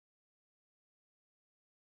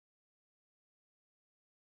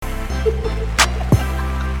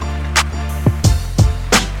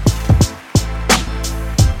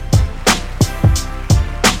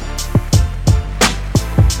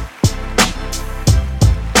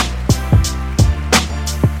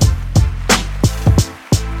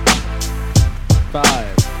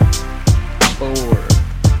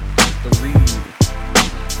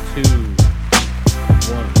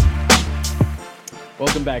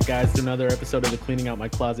Welcome back, guys, to another episode of the Cleaning Out My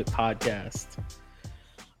Closet podcast.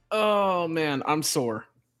 Oh, man, I'm sore.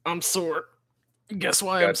 Guess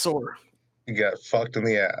why I'm sore? You got fucked in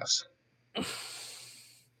the ass.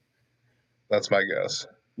 That's my guess.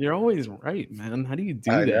 You're always right, man. How do you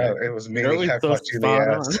do I that? know. It was me. You're always I so fucked you in the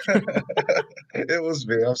ass. It was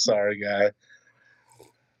me. I'm sorry, guy.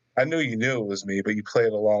 I knew you knew it was me, but you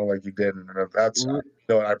played along like you didn't. And that's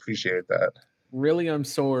no, I appreciate that. Really, I'm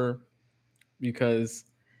sore because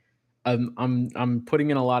I'm putting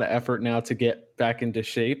in a lot of effort now to get back into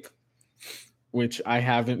shape, which I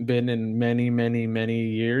haven't been in many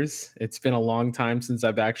years. It's been a long time since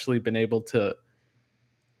I've actually been able to,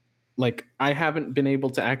 I haven't been able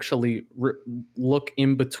to actually look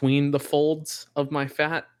in between the folds of my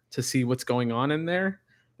fat to see what's going on in there.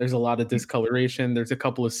 There's a lot of discoloration. There's a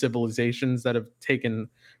couple of civilizations that have taken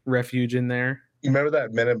refuge in there. You remember that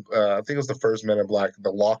I think it was the first Men in Black, the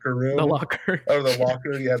locker room? The locker. Oh, the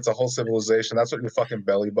locker. Yeah, it's a whole civilization. That's what your fucking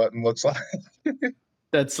belly button looks like.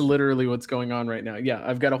 That's literally what's going on right now. Yeah,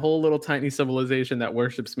 I've got a whole little tiny civilization that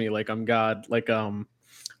worships me like I'm God. Like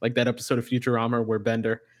that episode of Futurama where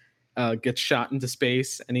Bender gets shot into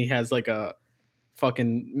space and he has like a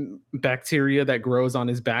fucking bacteria that grows on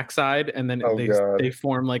his backside, and then they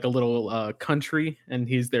form like a little country, and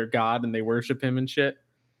he's their god, and they worship him and shit.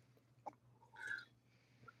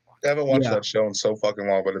 I haven't watched that show in so fucking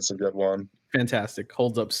long, but it's a good one. Fantastic.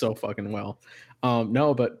 Holds up so fucking well.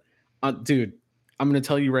 No, but dude, I'm going to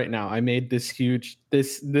tell you right now, I made this huge,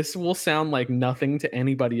 this will sound like nothing to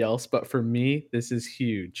anybody else, but for me, this is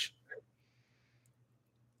huge.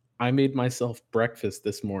 I made myself breakfast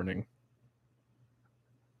this morning.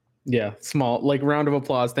 Yeah, small, like round of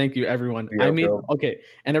applause. Thank you, everyone. Yeah, okay.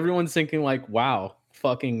 And everyone's thinking like, wow,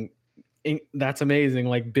 fucking, that's amazing.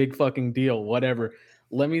 Like big fucking deal, whatever.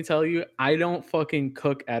 Let me tell you, I don't fucking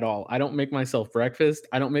cook at all. I don't make myself breakfast.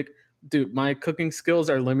 Dude, my cooking skills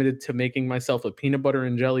are limited to making myself a peanut butter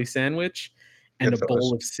and jelly sandwich and a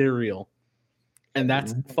bowl of cereal. And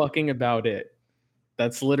that's fucking about it.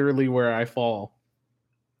 That's literally where I fall.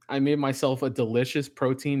 I made myself a delicious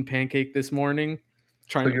protein pancake this morning.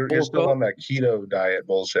 So you're still on that keto diet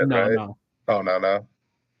bullshit, right? No. Oh, no.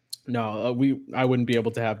 No, I wouldn't be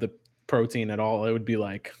able to have the protein at all. It would be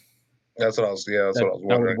like... That's what I was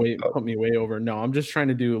wondering. That would put me way over. No, I'm just trying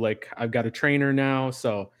to do I've got a trainer now,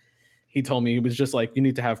 so he told me, he was just like, you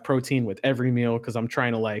need to have protein with every meal because I'm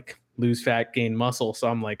trying to lose fat, gain muscle. So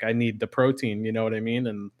I'm like, I need the protein, you know what I mean?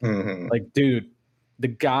 And dude, the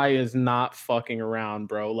guy is not fucking around,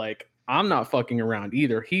 bro. I'm not fucking around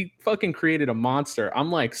either. He fucking created a monster.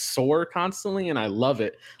 I'm sore constantly and I love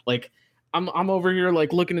it. I'm over here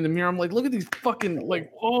looking in the mirror. I'm like, look at these fucking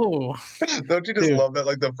oh. Don't you just love that?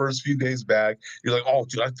 The first few days back, you're like, oh,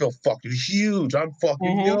 dude, I feel fucking huge. I'm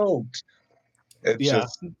fucking yoked.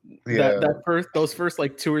 It's those first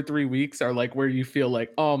 2 or 3 weeks are where you feel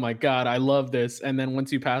oh my god, I love this. And then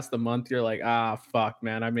once you pass the month, you're like, fuck,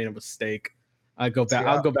 man, I made a mistake. I'll go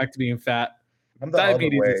back to being fat. I'm the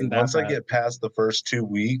Diabetes other way. Once I get past the first 2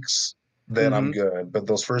 weeks, then I'm good. But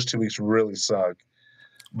those first 2 weeks really suck.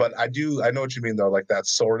 But I know what you mean though, that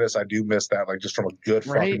soreness. I do miss that, just from a good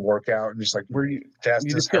fucking workout, and just where you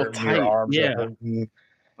just feel tight, your arms are hurting.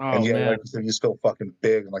 And man, like you said, you just feel fucking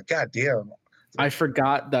big. I'm like, god damn. I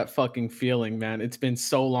forgot that fucking feeling, man. It's been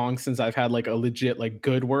so long since I've had a legit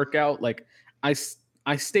good workout.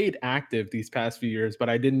 I stayed active these past few years, but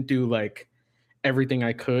I didn't do everything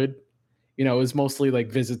I could. You know, it was mostly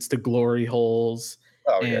visits to glory holes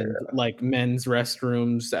and men's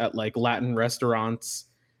restrooms at Latin restaurants.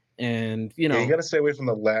 And you got to stay away from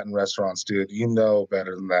the Latin restaurants, dude. You know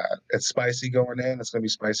better than that. It's spicy going in. It's going to be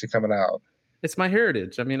spicy coming out. It's my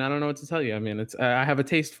heritage. I mean, I don't know what to tell you. I mean, I have a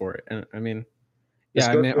taste for it. And I mean,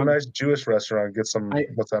 yeah, go to a nice Jewish restaurant. Get some.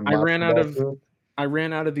 I ran out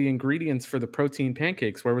of the ingredients for the protein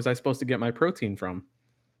pancakes. Where was I supposed to get my protein from?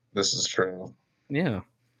 This is true. Yeah,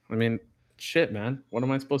 I mean, shit, man. What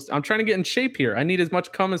am I supposed to? I'm trying to get in shape here. I need as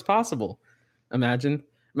much cum as possible. Imagine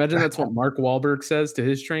that's what Mark Wahlberg says to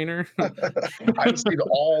his trainer. I just need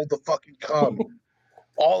all the fucking cum,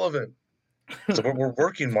 all of it. So we're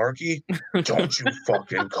working, Marky. Don't you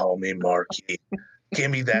fucking call me Marky. Give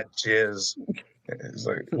me that jizz. He's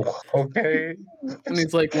like, okay. And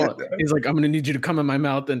he's like, what? He's like, I'm gonna need you to come in my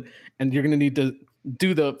mouth, and you're gonna need to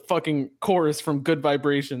do the fucking chorus from Good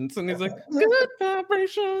Vibrations. And he's like, good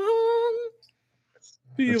vibrations.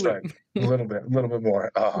 Feel it. A little bit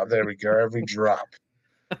more. Oh, there we go. Every drop.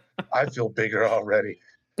 I feel bigger already.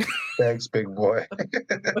 Thanks, big boy.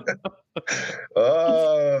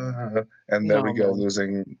 And there we No, go, man.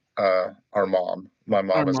 losing our mom. My Our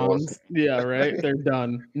mom as well as moms. Yeah, right? They're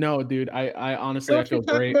done. No, dude, I honestly I don't you feel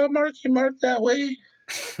talk great. about Marky Mark that way?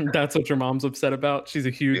 That's what your mom's upset about? She's a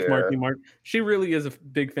huge Yeah. Marky Mark. She really is a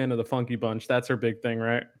big fan of the Funky Bunch. That's her big thing,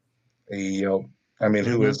 right? Yep. I mean,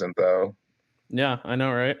 who Mhm. isn't though? Yeah, I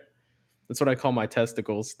know, right? That's what I call my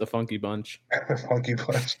testicles, the Funky Bunch. Funky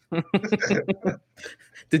Punch.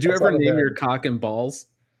 Did you That's ever not a name your bad. cock and balls?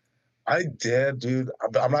 I did, dude.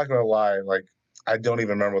 I'm not gonna lie. Like, I don't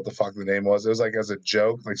even remember what the fuck the name was. It was like as a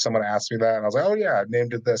joke. Like someone asked me that, and I was like, "Oh yeah, I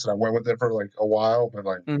named it this," and I went with it for like a while. But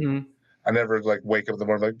like, Mhm. I never like wake up in the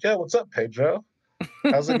morning like, "Yeah, what's up, Pedro?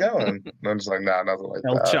 How's it going?" And I'm just like, "Nah, nothing like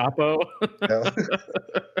El that." Chapo. Yeah.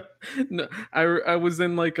 No, I was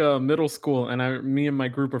in like middle school, and me and my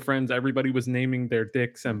group of friends, everybody was naming their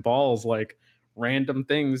dicks and balls like random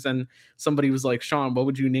things, and somebody was like, "Sean, what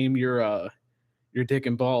would you name your dick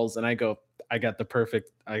and balls?" And I go, "I got the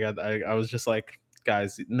perfect." I was just like,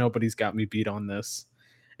 "Guys, nobody's got me beat on this,"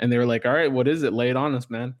 and they were like, "All right, what is it? Lay it on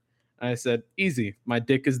us, man." And I said, "Easy. My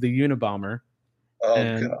dick is the Unabomber, Oh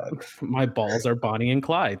and god. my balls are Bonnie and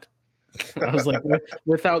Clyde." I was like,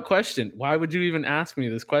 without question, why would you even ask me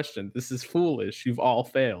this question? This is foolish. You've all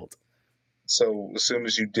failed. So as soon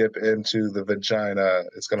as you dip into the vagina,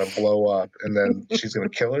 it's gonna blow up, and then she's gonna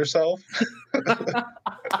kill herself.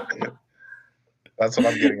 That's what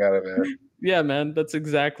I'm getting out of it. Yeah, man, that's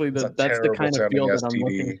exactly It's a that's the terrible kind of sounding feel that I'm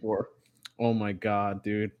looking STD. for. Oh my god,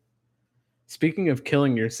 dude. Speaking of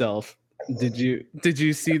killing yourself, did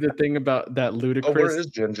you see the thing about that Oh, where ludicrous? is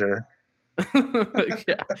Ginger?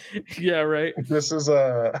 Yeah, yeah, right. This is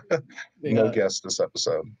no Yeah, guest this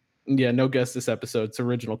episode. yeah. No guest this episode. It's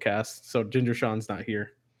original cast, so Ginger Sean's not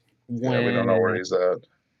here. Yeah, we don't know where When he's at.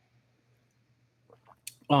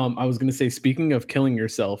 I was gonna say, speaking of killing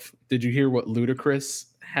yourself, did you hear what Ludacris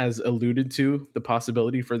has alluded to the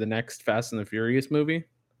possibility for the next Fast and the Furious movie?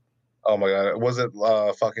 Oh my god, was it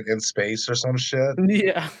fucking in space or some shit?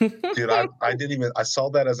 Yeah. Dude, I didn't even I saw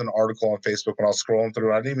that as an article on Facebook when I was scrolling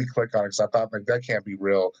through. I didn't even click on it because I thought like that can't be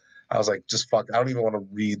real. I was like, just fuck. I don't even want to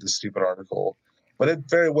read the stupid article, but it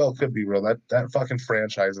very well could be real. That fucking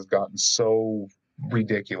franchise has gotten so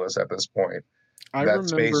ridiculous at this point I that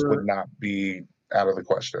space would remember not be out of the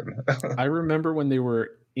question. I remember when they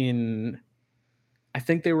were in I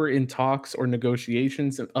think they were in talks or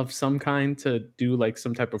negotiations of some kind to do like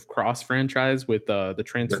some type of cross franchise with the The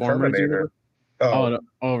Transformers Terminator. universe. Oh, Oh no.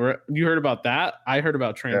 Oh, you heard about that? I heard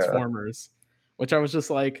about yeah. Transformers, which I was just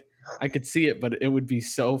like, I could see it, but it would be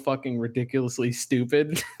so fucking ridiculously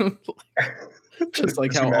stupid. Just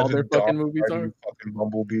like Could you how all their imagine Dom fucking movies are. riding fucking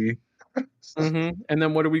Bumblebee? And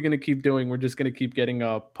then what are we gonna keep doing? We're just gonna keep getting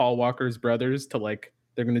Paul Walker's brothers to like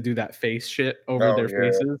they're gonna do that face shit over Oh their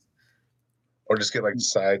yeah. faces. Or just get like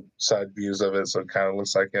side views of it so it kind of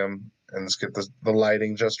looks like him, and just get the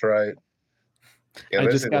lighting just right. Yeah, I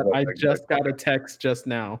they just just need to got look I like just got a text just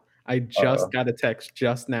now. I uh just got a text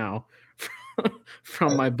just now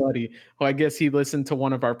from my buddy who I guess he listened to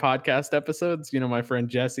one of our podcast episodes. You know, my friend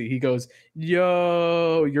Jesse. He goes,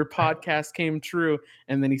 "Yo, your podcast came true."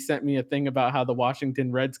 And then he sent me a thing about how the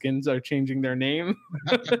Washington Redskins are changing their name.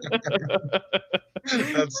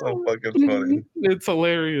 that's so fucking funny. It's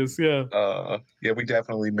hilarious. Yeah. Yeah, we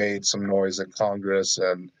definitely made some noise in Congress,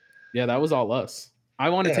 and Yeah, that was all us. I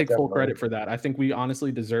want to yeah, take full definitely. credit for that. I think we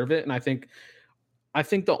honestly deserve it, and I think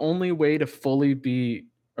the only way to fully be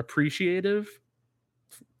appreciative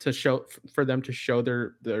to show for them to show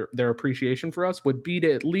their appreciation for us would be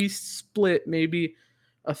to at least split maybe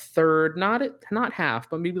a third, not half,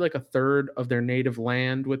 but maybe like a third of their native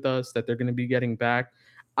land with us that they're going to be getting back.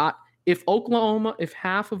 Uh, if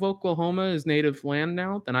half of Oklahoma is native land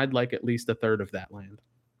now, then I'd like at least a third of that land.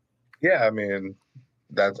 Yeah, I mean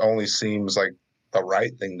that only seems like the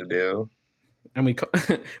right thing to do. And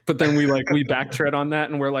but then we backtread on that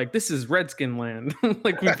and we're like, this is Redskin land.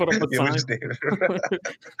 Like we put up a Yeah, we sign. just need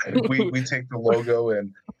we take the logo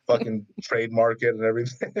and fucking trademark it and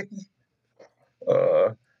everything. Uh,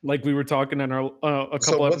 Like we were talking in our a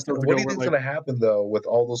so couple episodes what ago. do you We're think's like, gonna happen though with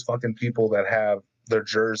all those fucking people that have their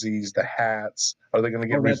jerseys, the hats? Are they gonna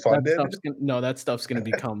get oh, that refunded? stuff's gonna no, that stuff's gonna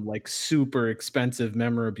become like super expensive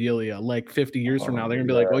memorabilia. Like 50 years from now, they're Oh gonna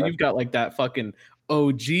be like, well, yeah. you've got like that fucking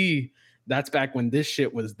OG. That's back when this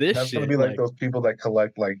shit was this That's gonna be shit. like Like, those people that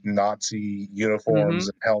collect like Nazi uniforms hmm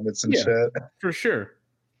and helmets and yeah, shit. for sure.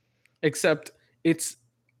 Except it's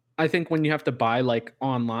I think when you have to buy like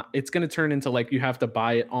online, it's gonna turn into like you have to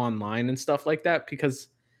buy it online and stuff like that because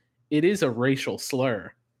it is a racial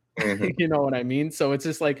slur. Mhm. You know what I mean? So it's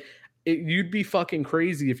just like you'd be fucking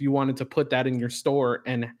crazy if you wanted to put that in your store,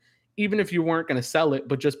 and even if you weren't going to sell it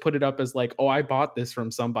but just put it up as like, oh, I bought this from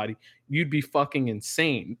somebody, you'd be fucking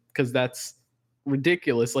insane because that's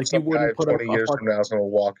ridiculous. Like you Some guy wouldn't put up 20 a years from now is gonna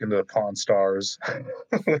walk into the Pawn Stars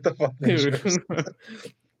with the fucking dude. chips.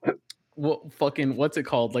 What fucking what's it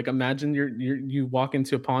called? Like imagine you walk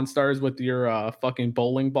into Pawn Stars with your fucking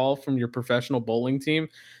bowling ball from your professional bowling team.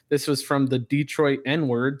 This was from the Detroit N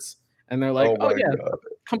words, and they're like, Oh oh my yeah, god.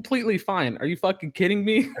 completely fine. Are you fucking kidding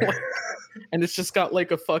me? Like, and it's just got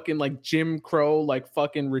like a fucking like Jim Crow, like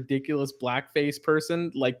fucking ridiculous blackface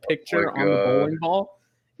person like My picture on the god. bowling ball.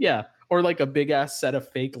 Yeah, or like a big ass set of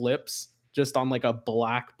fake lips just on like a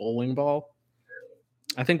black bowling ball.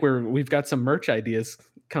 I think we've got some merch ideas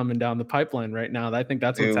coming down the pipeline right now. I think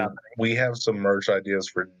that's what's Dude, happening. we have some merch ideas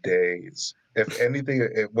for days. If anything,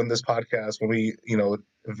 when this podcast, when we,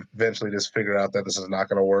 eventually just figure out that this is not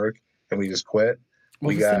going to work and we just quit, What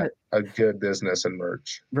we was got that? a good business in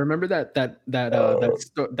merch. Remember Uh,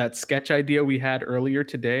 that sketch idea we had earlier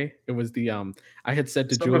today? It was the I had said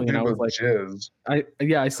to something to Julian, do I was with like,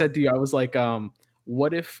 jizz. I said to you, I was like,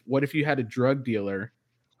 what if you had a drug dealer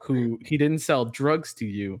who he didn't sell drugs to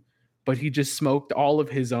you, but he just smoked all of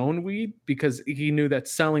his own weed because he knew that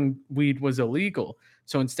selling weed was illegal.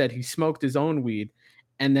 So instead he smoked his own weed,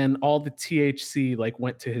 and then all the THC like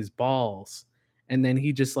went to his balls, and then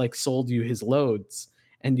he just like sold you his loads,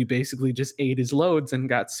 and you basically just ate his loads and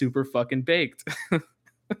got super fucking baked.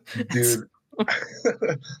 Dude,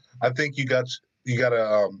 I think you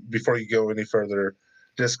gotta before you go any further,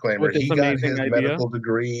 disclaimer, With this he got amazing his idea. medical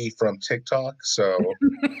degree from TikTok, so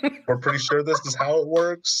we're pretty sure this is how it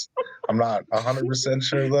works. I'm not 100%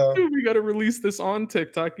 sure though. Dude, we gotta release this on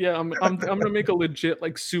TikTok. Yeah, I'm gonna make a legit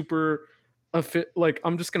like super a fit like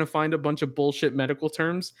I'm just gonna find a bunch of bullshit medical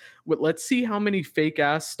terms. But let's see how many fake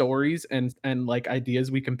ass stories and like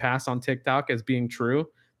ideas we can pass on TikTok as being true.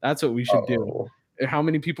 That's what we should do. Uh-oh. How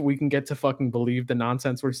many people we can get to fucking believe the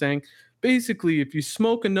nonsense we're saying. Basically, if you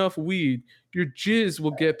smoke enough weed, your jizz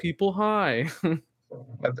will get people high.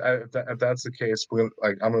 If that's the case,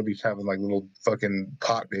 I'm gonna be having like little fucking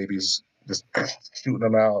pot babies, just shooting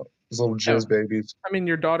them out, these little Yeah, jizz babies. I mean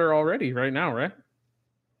your daughter already right now, right?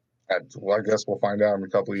 Well, I guess we'll find out in a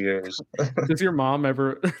couple of years. Does your mom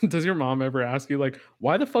ever does your mom ever ask you like,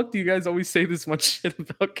 "Why the fuck do you guys always say this much shit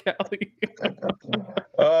about Callie?"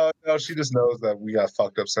 No, she just knows that we got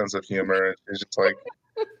fucked up sense of humor. And she's just like,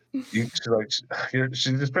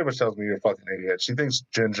 she just pretty much tells me you're a fucking idiot. She thinks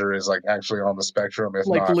Ginger is like actually on the spectrum, if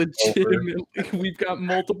Like not over. legitimately, we've got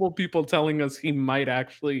multiple people telling us he might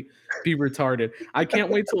actually be retarded. I can't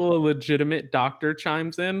wait till a legitimate doctor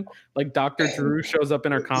chimes in, like Dr. Drew shows up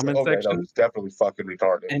in our He's like, comment okay, no, section, he's definitely fucking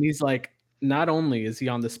retarded. and he's like, not only is he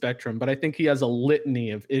on the spectrum, but I think he has a litany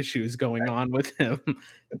of issues going on with him.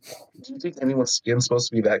 Do you think anyone's skin's supposed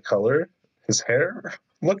to be that color? His hair?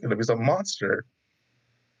 Look at him, he's a monster.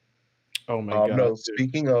 Oh my god, No, dude.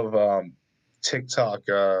 speaking of TikTok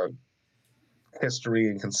history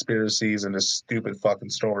and conspiracies and just stupid fucking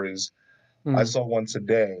stories, I Mm, saw one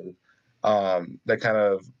today that kind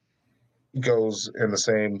of goes in the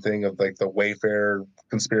same thing of like the Wayfair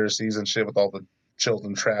conspiracies and shit with all the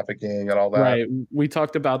children trafficking and all that. right. We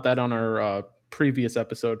talked about that on our previous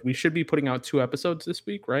episode. We should be putting out 2 episodes this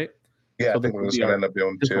week, right? Yeah, I So think we're just gonna end up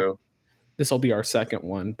doing this will two. this will be our second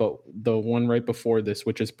one, but the one right before this,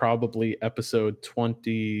 which is probably episode 7?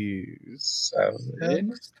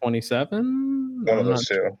 26, 27. One of I'm not those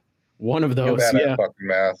sure. two. One of You're those, bad at yeah. fucking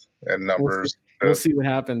math and We'll see. numbers. We'll see what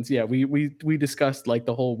happens. Yeah, we discussed like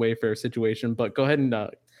the whole Wayfair situation, but go ahead and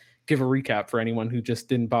give a recap for anyone who just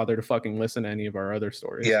didn't bother to fucking listen to any of our other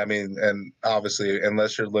stories. Yeah, I mean, and obviously,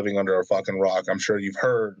 unless you're living under a fucking rock, I'm sure you've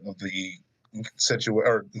heard of the situation,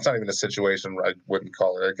 or it's not even a situation. I wouldn't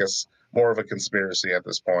call it. I guess more of a conspiracy at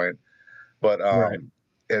this point. But Right.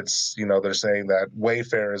 it's they're saying that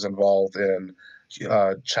Wayfair is involved in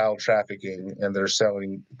child trafficking, and they're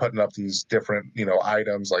putting up these different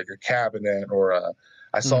items like a cabinet or a.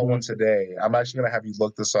 I saw one Mhm. today. I'm actually gonna have you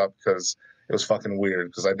look this up because it was fucking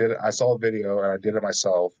weird. Because I saw a video and I did it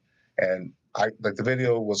myself, and I like the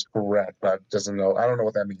video was correct, but I don't know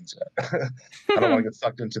what that means yet. I don't want to get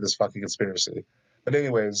sucked into this fucking conspiracy. But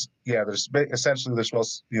anyways, yeah, essentially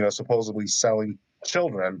they're supposedly selling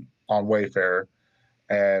children on Wayfair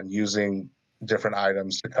and using different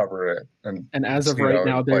items to cover it, and And as of right in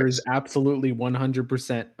now, there is place. absolutely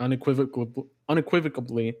 100%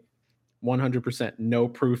 unequivocally 100% no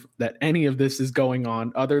proof that any of this is going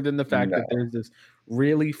on other than the fact that No, there's this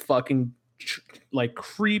really fucking like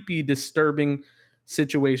creepy, disturbing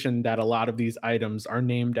situation that a lot of these items are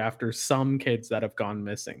named after some kids that have gone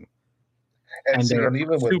missing. And and see, they're and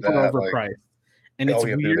even with super that, like, overpriced. And it's oh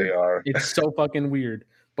yeah, dude, weird. they are. It's so fucking weird.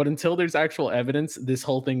 But until there's actual evidence, this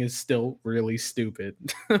whole thing is still really stupid.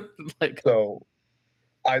 Like, So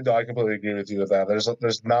I completely agree with you with that.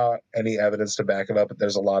 There's not any evidence to back it up, but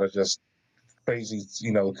there's a lot of just crazy,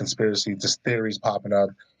 conspiracy just theories popping up,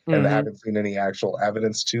 and I mhm, haven't seen any actual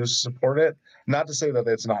evidence to support it. Not to say that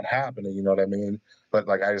it's not happening, you know what I mean? But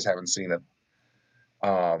like I just haven't seen it.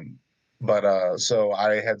 Um, but so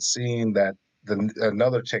I had seen that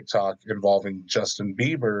another TikTok involving Justin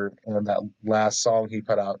Bieber and that last song he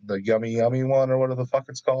put out, the Yummy Yummy one or whatever the fuck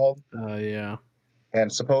it's called. yeah.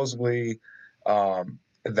 And supposedly,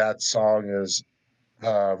 that song is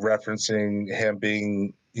referencing him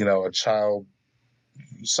being, a child,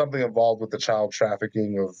 something involved with the child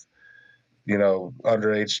trafficking of,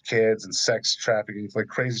 underage kids and sex trafficking, like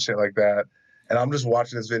crazy shit like that. And I'm just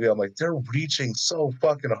watching this video. I'm like, they're reaching so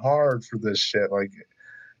fucking hard for this shit. Like,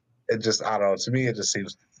 it just, I don't know. To me, it just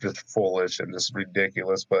seems just foolish and just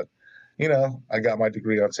ridiculous. But, I got my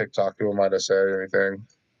degree on TikTok. Who am I to say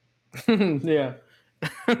anything? Yeah.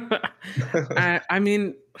 I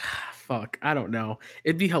mean, fuck, I don't know.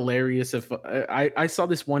 It'd be hilarious if I saw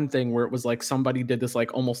this one thing where it was like somebody did this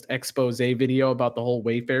like almost expose video about the whole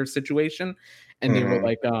Wayfair situation, and they were Hmm.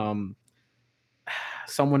 like,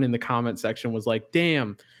 someone in the comment section was like,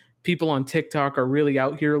 "Damn, people on TikTok are really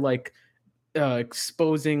out here like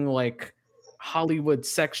exposing like Hollywood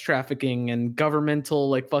sex trafficking and governmental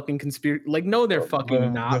like fucking conspiracy." Like, no, they're fucking No,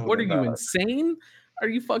 not. no, What are they're you not. insane? Are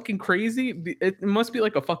you fucking crazy? It must be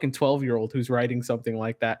like a fucking 12-year-old who's writing something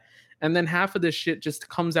like that. And then half of this shit just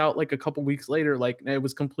comes out like a couple weeks later, like it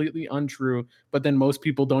was completely untrue. But then most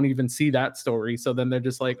people don't even see that story. So then they're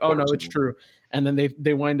just like, Of oh no, course. it's true. And then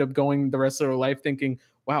they wind up going the rest of their life thinking,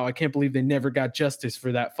 wow, I can't believe they never got justice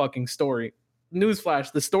for that fucking story.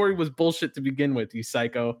 Newsflash: the story was bullshit to begin with, you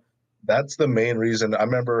psycho. That's the main reason. I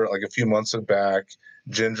remember like a few months back,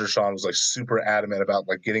 Ginger Sean was like super adamant about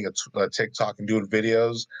like getting a TikTok and doing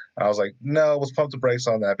videos. And I was like, no, let's pump the brakes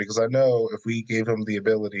on that because I know if we gave him the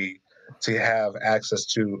ability to have access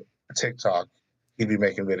to TikTok, he'd be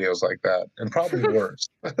making videos like that and probably worse.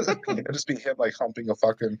 It'd just be him like humping a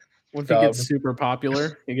fucking What if he stub. gets super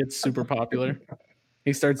popular? He gets super popular.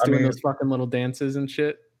 He starts I doing mean, those fucking little dances and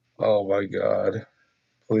shit. oh my God.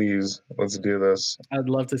 Please, let's do this. I'd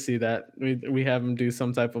love to see that. We have him do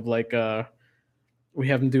some type of like we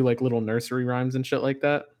have him do like little nursery rhymes and shit like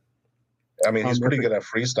that. I mean, he's If pretty good at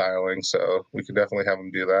freestyling, so we could definitely have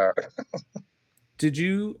him do that. did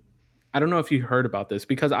you I don't know if you heard about this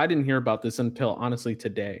because I didn't hear about this until honestly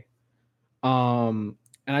today. And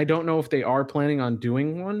I don't know if they are planning on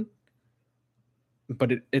doing one,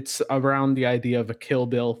 but it's around the idea of a Kill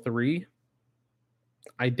Bill 3.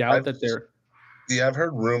 I doubt I've that they're Yeah, I've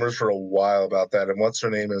heard rumors for a while about that. And what's her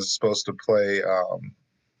name is supposed to play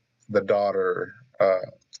the daughter.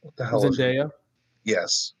 What the hell is her? Zendaya.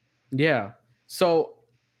 Yes. Yeah. So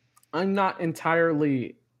I'm not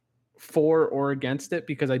entirely for or against it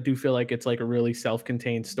because I do feel like it's like a really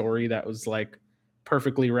self-contained story that was like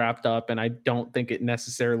perfectly wrapped up, and I don't think it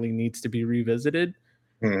necessarily needs to be revisited.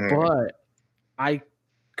 Hmm. But I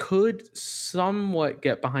could somewhat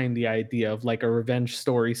get behind the idea of like a revenge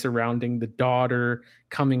story surrounding the daughter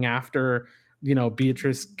coming after,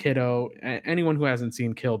 Beatrice Kiddo. Anyone who hasn't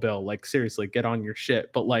seen Kill Bill, like seriously, get on your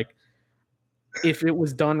shit. But like if it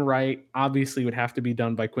was done right, obviously it would have to be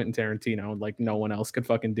done by Quentin Tarantino. Like no one else could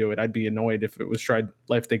fucking do it. I'd be annoyed if it was tried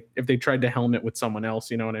like if they tried to helm it with someone else,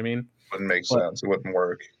 you know what I mean? Wouldn't make But sense. It wouldn't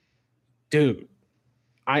work. dude,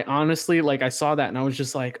 I honestly like I saw that and I was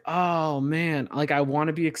just like, "Oh man, like I want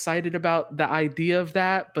to be excited about the idea of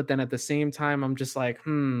that, but then at the same time I'm just like,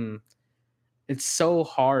 it's so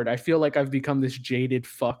hard. I feel like I've become this jaded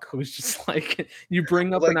fuck who's just like you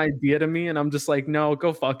bring Well, up an like, idea to me and I'm just like, "No,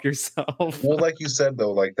 go fuck yourself." well, like you said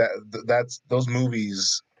though, like that's those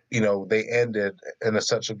movies. They ended in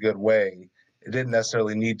such a good way. It didn't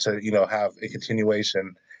necessarily need to, have a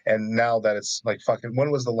continuation. And now that it's like fucking, when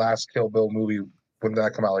was the last Kill Bill movie? When did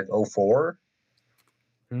that come out? Like '04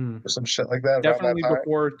 Mm. or some shit like that around that Definitely time.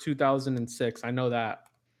 before 2006. I know that.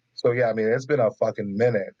 So yeah, I mean, it's been a fucking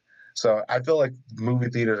minute. So I feel like movie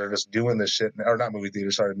theaters are just doing this shit, or not movie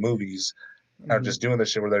theaters, sorry, movies are Mhm. just doing this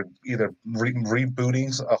shit where they're either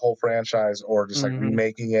rebooting a whole franchise or just like Mhm.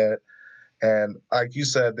 remaking it. And like you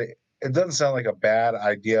said, it doesn't sound like a bad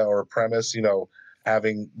idea or a premise,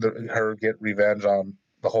 having her get revenge on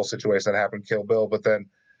the whole situation that happened, Kill Bill. But then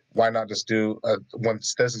why not just do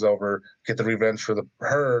once this is over, get the revenge for the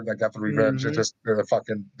her that got the revenge? It Mhm. just they're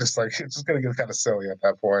fucking just like it's just gonna get kind of silly at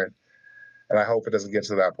that point. And I hope it doesn't get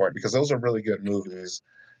to that point because those are really good movies.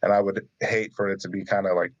 and I would hate for it to be kind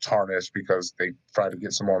of like tarnished because they try to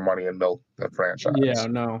get some more money and milk the Yeah, franchise.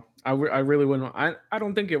 no, I really wouldn't. I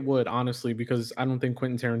don't think it would honestly because I don't think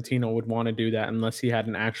Quentin Tarantino would want to do that unless he had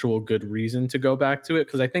an actual good reason to go back to it.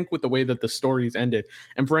 Because I think with the way that the stories ended,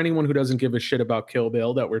 and for anyone who doesn't give a shit about Kill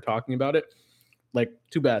Bill that we're talking about it, like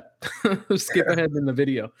too bad. Skip ahead in the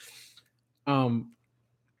video. Um,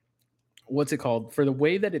 what's it called? For the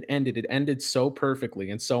way that it ended so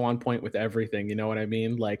perfectly and so on point with everything. You know what I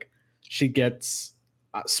mean? Like she gets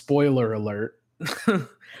spoiler alert.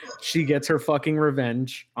 She gets her fucking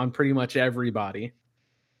revenge on pretty much everybody.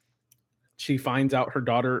 She finds out her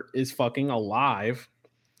daughter is fucking alive.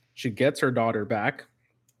 She gets her daughter back.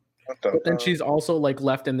 Dun, dun, But then dun. she's also like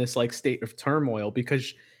left in this like state of turmoil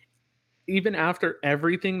because even after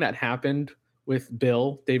everything that happened with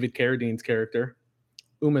Bill, David Carradine's character,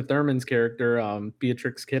 Uma Thurman's character,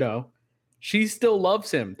 Beatrix Kiddo, she still loves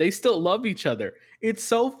him. They still love each other. It's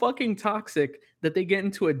so fucking toxic that they get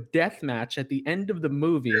into a death match at the end of the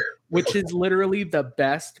movie, which is literally the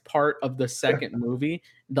best part of the second movie.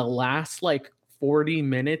 The last like 40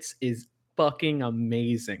 minutes is fucking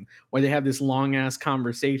amazing. Where they have this long ass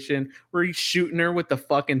conversation where he's shooting her with the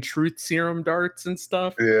fucking truth serum darts and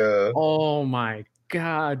stuff. Yeah. Oh my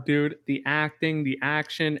god, dude. The acting, the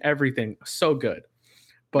action, everything. So good.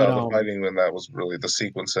 But No, the fighting in that was really the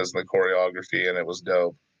sequences and the choreography, and it was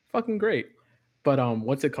dope. fucking great. But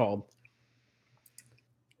what's it called?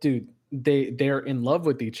 Dude, they're in love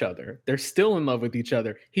with each other. They're still in love with each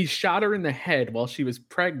other. He shot her in the head while she was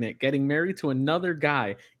pregnant, getting married to another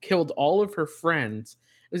guy, killed all of her friends.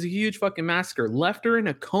 It was a huge fucking massacre. Left her in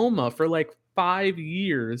a coma for like 5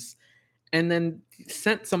 years and then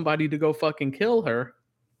sent somebody to go fucking kill her.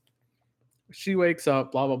 She wakes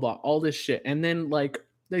up, blah blah blah, all this shit. And then like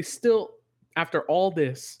they still after all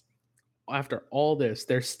this,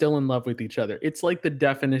 they're still in love with each other. It's like the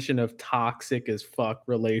definition of toxic as fuck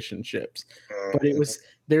relationships. But it Mhm. was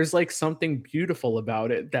there's like something beautiful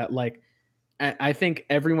about it that like I think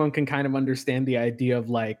everyone can kind of understand the idea of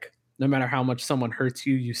like no matter how much someone hurts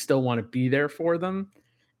you, you still want to be there for them.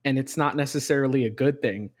 And it's not necessarily a good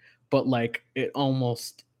thing, but like it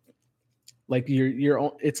almost like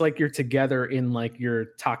it's like you're together in like your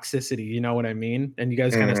toxicity, you know what I mean? And you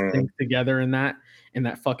guys kind of Mhm. sink together in that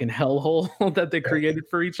fucking hellhole that they created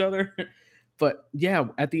for each other. But yeah,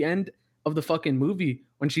 at the end of the fucking movie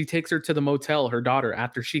when she takes her to the motel, her daughter,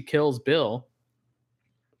 after she kills Bill,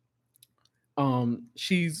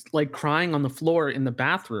 she's like crying on the floor in the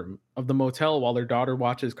bathroom of the motel while her daughter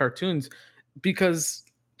watches cartoons because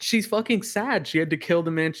she's fucking sad. She had to kill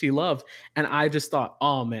the man she loved. And I just thought,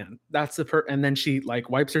 oh man, that's and then she like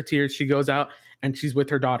wipes her tears. She goes out and she's with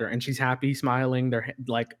her daughter and she's happy, smiling. They're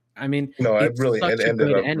like, I mean, No, it's it such a ended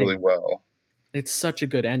good up really ending. well. It's such a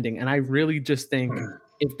good ending. And I really just think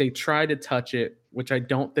if they try to touch it, which I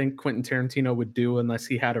don't think Quentin Tarantino would do unless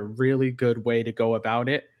he had a really good way to go about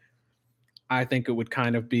it, I think it would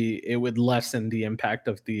kind of be it would lessen the impact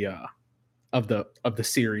of the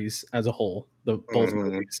series as a whole, the both Mhm.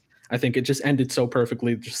 movies. I think it just ended so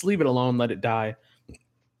perfectly. Just leave it alone, let it die.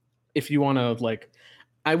 If you want to like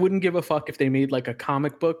I wouldn't give a fuck if they made like a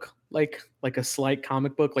comic book, like a slight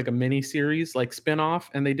comic book, like a mini series, like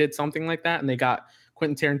spin-off, and they did something like that and they got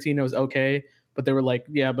Quentin Tarantino's okay, but they were like,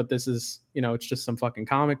 yeah, but this is, it's just some fucking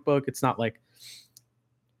comic book. It's not like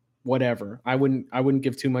whatever. I wouldn't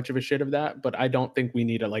give too much of a shit of that, but I don't think we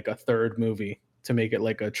need like a third movie to make it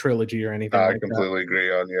like a trilogy or anything I like that. completely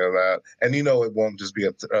agree on you on that. And it won't just be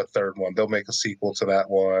a third one. They'll make a sequel to that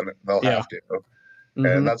one. They'll Yeah. have to. And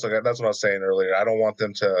Mhm. that's what I was saying earlier. I don't want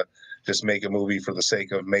them to just make a movie for the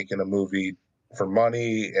sake of making a movie for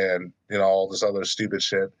money and all this other stupid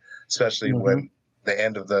shit. Especially Mhm. when the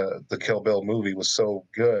end of the Kill Bill movie was so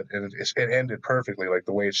good and it ended perfectly, like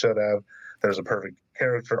the way it should have. There's a perfect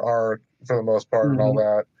character arc for the most part and all Mhm.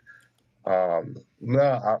 that. No,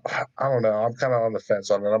 I don't know. I'm kind of on the fence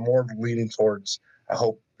on it. I'm more leaning towards I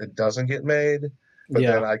hope it doesn't get made, but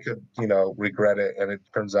then Yeah. I could, regret it and it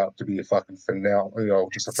turns out to be a fucking phenomenal,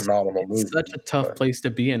 just a It's phenomenal it's such movie. a tough But place to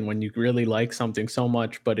be in when you really like something so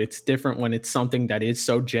much, but it's different when it's something that is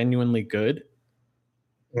so genuinely good.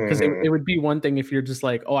 'Cause it mhm. would be one thing if you're just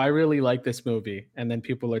like, "Oh, I really like this movie," and then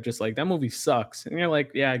people are just like, "That movie sucks." And you're like,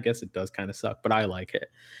 "Yeah, I guess it does kinda suck, but I like it."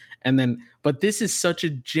 And then but this is such a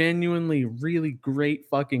genuinely really great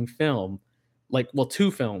fucking film, like, well, 2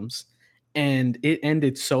 films, and it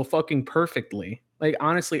ended so fucking perfectly. Like,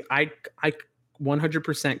 honestly, I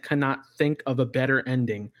 100% cannot think of a better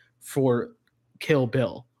ending for Kill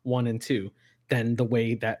Bill 1 and 2 than the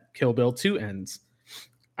way that Kill Bill 2 ends.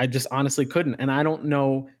 I just honestly couldn't. And I don't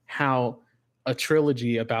know how a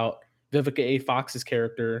trilogy about Vivica A. Fox's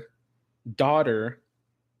character daughter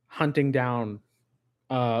hunting down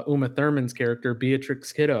Uma Thurman's character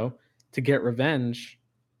Beatrix Kiddo to get revenge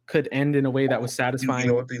could end in a way that was You know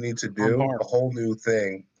satisfying what they need to on do? par. A whole new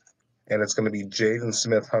thing, and it's gonna be Jaden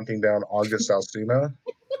Smith hunting down August Alsina,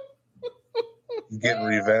 getting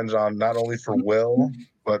revenge on not only for Will,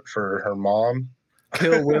 but for her mom.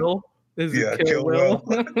 Kill Will? Is it Yeah, Kill kill Will?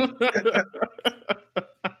 Will.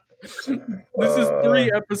 This is Uh,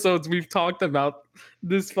 3 episodes we've talked about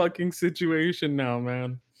this fucking situation now,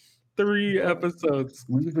 man. 3 episodes.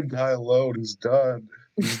 leave the guy alone. He's done.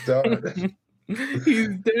 He's done. He's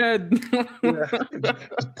dead. Yeah,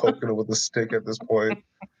 just poking him with a stick at this point.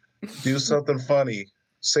 Do something funny.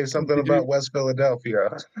 Say something Did you about West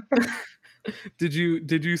Philadelphia. did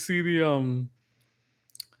you see the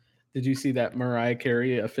did you see that Mariah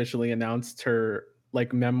Carey officially announced her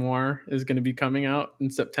like memoir is going to be coming out in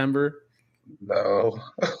September? No,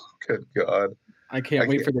 good God, I I can't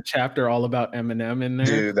wait can't. for the chapter all about Eminem in there.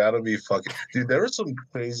 Dude, that'll be fucking. Dude, there was some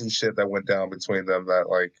crazy shit that went down between them. That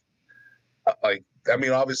like. I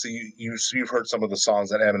mean, obviously, you've heard some of the songs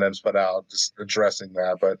that Eminem's put out, just addressing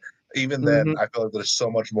that. But even then, Mhm. I feel like there's so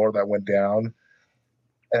much more that went down,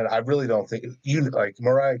 and I really don't think you like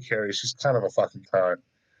Mariah Carey. She's kind of a fucking cunt.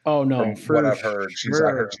 Oh no, From what for I've heard, I heard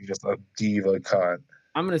sure. she's just a diva cunt.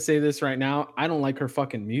 I'm gonna say this right now. I don't like her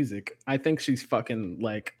fucking music. I think she's fucking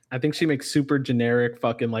like. I think she makes super generic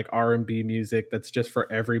fucking like R&B music that's just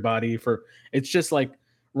for everybody. For it's just like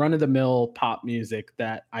run of the mill pop music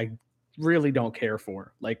that I really don't care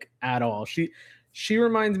for like at all. She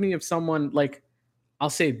reminds me of someone like I'll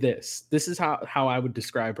say this. This is how I would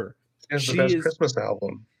describe her. She has the She best is Christmas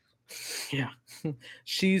album. yeah.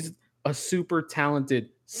 She's a super talented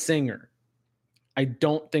singer. I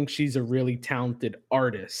don't think she's a really talented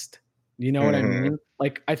artist. You know what I Hmm. mean?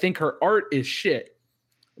 Like, I think her art is shit,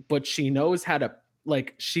 but she knows how to,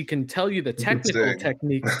 like, she can tell you the You could technical sing.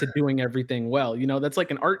 techniques to doing everything well. You know, that's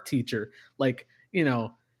like an art teacher. Like, you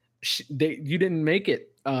know, you didn't make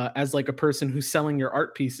it as like a person who's selling your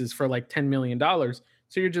art pieces for like $10 million.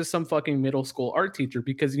 So you're just some fucking middle school art teacher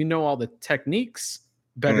because you know all the techniques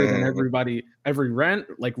better than Mm. everybody, every rent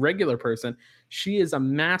like regular person. She is a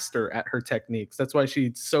master at her techniques. That's why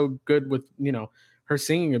she's so good with, you know, her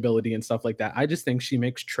singing ability and stuff like that. I just think she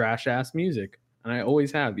makes trash ass music. And I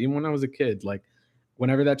always have, even when I was a kid. Like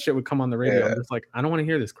whenever that shit would come on the radio, I'm Yeah. just like, I don't want to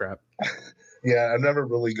hear this crap. Yeah, I've never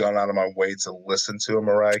really gone out of my way to listen to a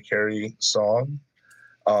Mariah Carey song.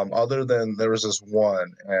 Other than there was this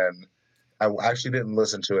one, and I actually didn't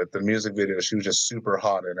listen to it. The music video, she was just super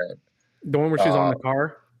hot in it. The one where she's on Uh, the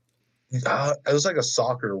car. it was like a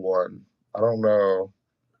soccer one. I don't know.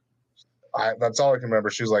 That's all I can remember.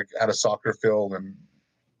 She was like at a soccer field and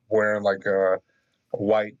wearing like a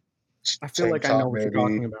white I feel tank like I know top, what you're maybe.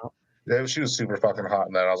 talking about. Yeah, she was super fucking hot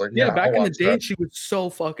in that. I was like, Yeah, yeah, I'll back in the watch day, that. she was so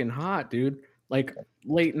fucking hot, dude. Like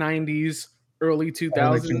late 90s, early Early two 2000s.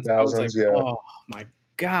 I was like, thousands, yeah. oh my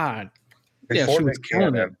God. Yeah, Before she was Nick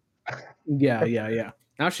killing it. Cannon. Yeah, yeah, yeah.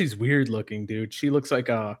 Now she's weird looking, dude. She looks like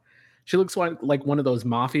one of those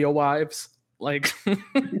mafia wives. Like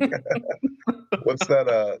What's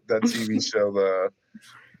that TV show?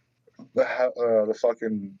 The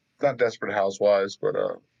fucking not Desperate Housewives, but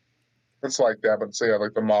it's like that. But it's yeah,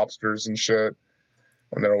 like the mobsters and shit,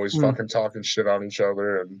 and they're always Mm. fucking talking shit on each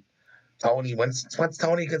other. And Tony, once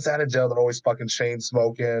Tony gets out of jail, they're always fucking chain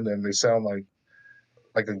smoking, and they sound like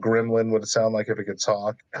a gremlin would sound like if it could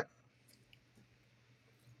talk.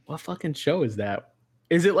 What fucking show is that?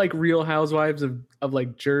 Is it like Real Housewives of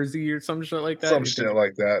like Jersey or some shit like that? Some You're shit thinking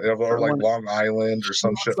like that, or or like one Long Island or she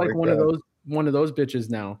some looks shit like like that. one of those bitches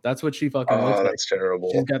now. That's what she fucking looks Oh, like. that's She's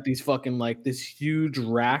terrible. got these fucking like this huge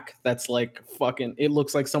rack that's like fucking it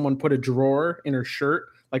looks like someone put a drawer in her shirt,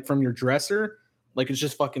 like from your dresser. Like it's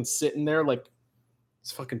just fucking sitting there like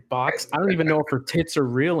this fucking box. I don't even know if her tits are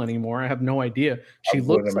real anymore. I have no idea. I She would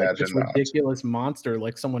looks like imagine this not. ridiculous monster,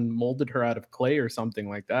 like someone molded her out of clay or something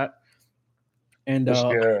like that. And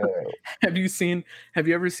Yeah, have you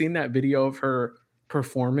ever seen that video of her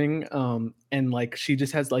performing and like she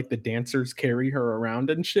just has like the dancers carry her around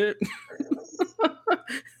and shit?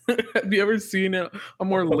 Have you ever seen a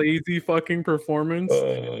more lazy fucking performance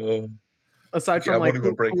uh, aside I from like won't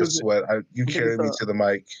even break who a was it? sweat. You I think carry me to the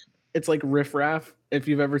mic. it's like Riff Raff. If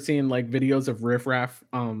you've ever seen like videos of Riff Raff,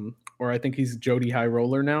 or I think he's Jody High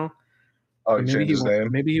Roller now, Oh, but he changed his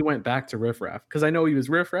name. maybe he went back to Riff Raff because I know he was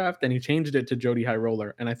Riff Raff, then he changed it to Jody High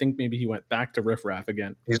Roller, and I think maybe he went back to Riff Raff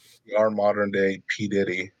again. He's our modern day P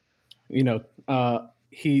Diddy. You know,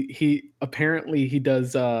 he apparently he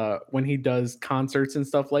does when he does concerts and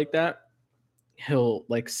stuff like that, he'll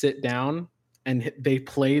like sit down and they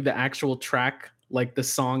play the actual track, like the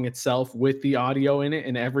song itself with the audio in it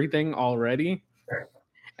and everything already.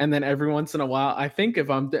 And then every once in a while, I think if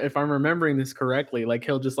I'm remembering this correctly, like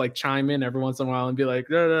he'll just like chime in every once in a while and be like,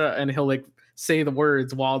 "Duh, duh," and he'll like say the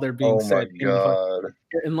words while they're being Oh my said in the fucking, god.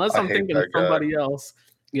 unless I I'm hate thinking of that guy. somebody else.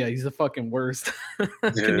 Yeah, he's the fucking worst. Can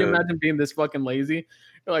you Dude. imagine being this fucking lazy?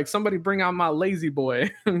 You're like, somebody bring out my lazy boy.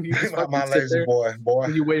 You just My fucking sit lazy there boy.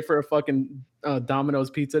 and you wait for a fucking Domino's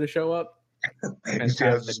pizza to show up. You see, I was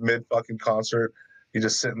Fantastic. just mid fucking concert. He's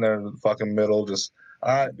just sitting there in the fucking middle, just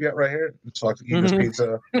all right, yeah, right here. Just fucking eating his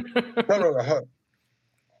pizza.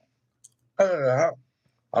 I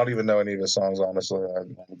don't even know any of his songs, honestly.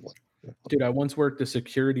 Dude, I once worked a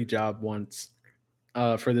security job once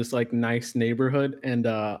for this like nice neighborhood, and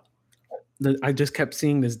I just kept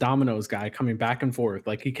seeing this Domino's guy coming back and forth.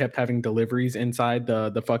 Like he kept having deliveries inside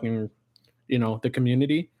the fucking, the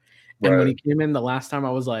community. And when Right. he came in the last time, I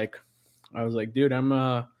was like, dude,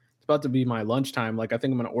 it's about to be my lunchtime. Like I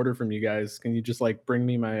think I'm gonna order from you guys. Can you just like bring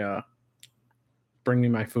me my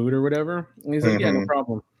food or whatever? And he's like, yeah, no Mm-hmm.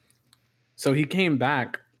 problem. So he came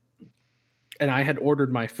back, and I had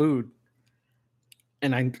ordered my food,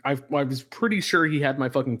 and I was pretty sure he had my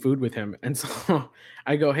fucking food with him. And so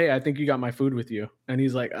I go, hey, I think you got my food with you. And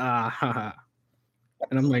he's like, haha.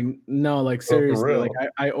 And I'm like, no, like Oh, for seriously, like real.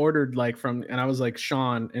 I ordered like from, and I was like,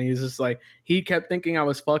 Sean, and he's just like, he kept thinking I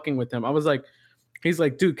was fucking with him. I was like, he's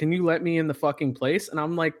like, dude, can you let me in the fucking place? And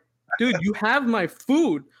I'm like, dude, you have my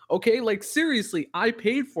food. Okay. Like, seriously, I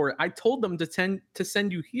paid for it. I told them to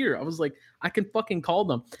send you here. I was like, I can fucking call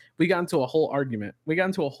them. We got into a whole argument. We got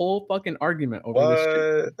into a whole fucking argument over this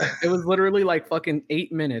shit. What? It was literally like fucking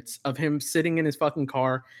 8 minutes of him sitting in his fucking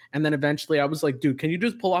car. And then eventually I was like, dude, can you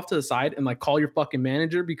just pull off to the side and like call your fucking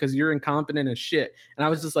manager because you're incompetent as shit? And I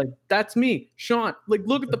was just like, that's me, Sean. Like,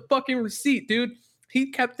 look at the fucking receipt, dude.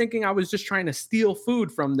 He kept thinking I was just trying to steal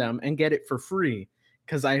food from them and get it for free.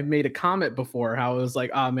 Cause I made a comment before how it was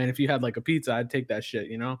like, oh man, if you had like a pizza, I'd take that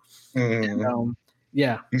shit, And Mm-hmm.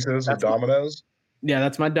 yeah, He said this was that's my Domino's.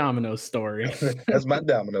 that's my Domino's story. That's my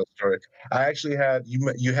Domino's story. I actually had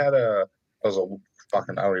you had a that was a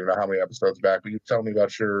fucking I don't even know how many episodes back, but you tell me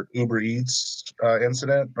about your Uber Eats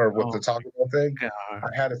incident or what Oh the Taco Bell thing. god.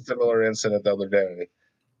 I had a similar incident the other day,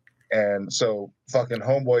 and so fucking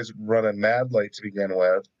homeboys running mad late to begin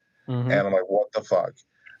with, and Mm-hmm. I'm like, what the fuck?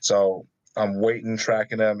 So I'm waiting,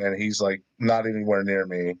 tracking him, and he's like not anywhere near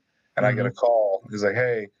me. And I get Mm-hmm. a call. He's like,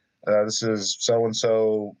 hey, this is so and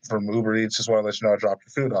so from Uber Eats. Just want to let you know I dropped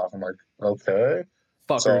your food off. I'm like, okay.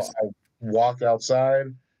 So Fuckers. I walk outside,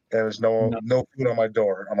 and there's No, no food on my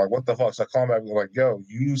door. I'm like, what the fuck? So I call him back. I'm like, yo,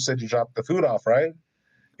 you said you dropped the food off, right?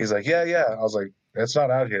 He's like, yeah, yeah. I was like, it's not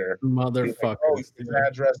out here. He's like, oh, motherfuckers, it's dude.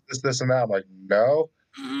 address, this, and that. I'm like, no.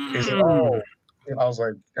 He's like, Mm. oh. And I was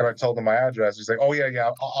like, and I told him my address. He's like, oh yeah, yeah,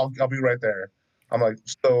 I'll be right there. I'm like,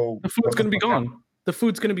 so The food's what the gonna be fuck happened? gone. The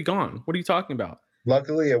food's gonna be gone. What are you talking about?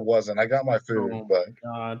 Luckily, it wasn't. I got my food, Oh my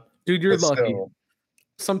god. Dude, you're but lucky. still,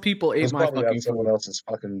 Some people it ate was my probably at fucking someone food, else's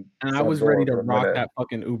fucking and I front was ready door to for a rock minute. that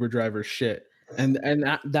fucking Uber driver's shit. And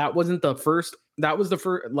that wasn't the first. That was the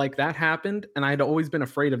first. Like that happened, and I had always been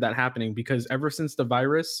afraid of that happening because ever since the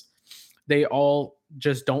virus, they all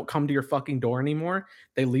just don't come to your fucking door anymore.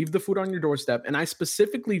 They leave the food on your doorstep, and I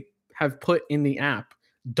specifically have put in the app,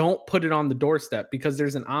 don't put it on the doorstep because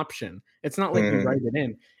there's an option. It's not like you Mhm. write it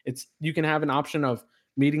in. It's you can have an option of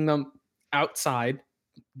meeting them outside,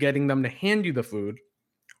 getting them to hand you the food,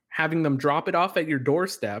 having them drop it off at your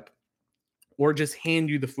doorstep, or just hand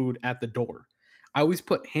you the food at the door. I always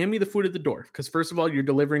put hand me the food at the door because first of all, you're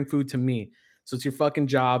delivering food to me. So it's your fucking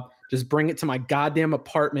job. Just bring it to my goddamn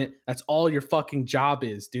apartment. That's all your fucking job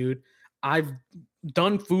is, dude. I've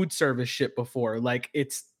done food service shit before. Like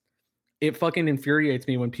it fucking infuriates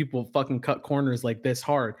me when people fucking cut corners like this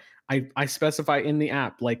hard. I specify in the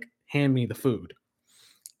app like hand me the food.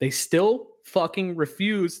 They still fucking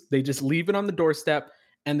refuse. They just leave it on the doorstep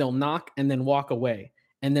and they'll knock and then walk away.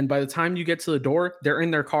 And then by the time you get to the door, they're in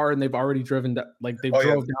their car and they've already driven like they've Oh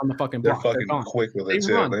yeah, drove down the fucking they're block. They're fucking gone. quick with They it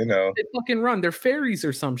too. run. They know They fucking run. They're fairies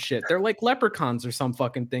or some shit. They're like leprechauns or some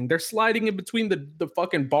fucking thing. They're sliding in between the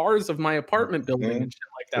fucking bars of my apartment building Mhm. and shit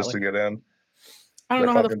like that. Just Like to get in. I don't They're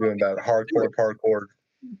know how the fucking fuck doing these that people do hardcore it. parkour.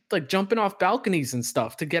 Like jumping off balconies and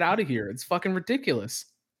stuff to get out of here. It's fucking ridiculous.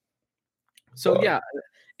 So Fuck. yeah,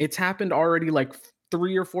 it's happened already like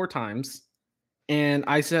 3 or 4 times. And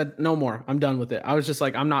I said, no more. I'm done with it. I was just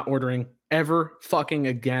like, I'm not ordering ever fucking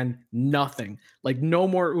again. Nothing. Like, no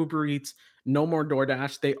more Uber Eats, no more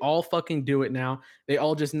DoorDash. They all fucking do it now. They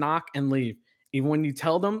all just knock and leave. Even when you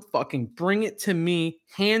tell them, fucking bring it to me,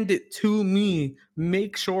 hand it to me,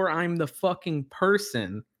 make sure I'm the fucking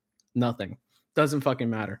person. Nothing. Doesn't fucking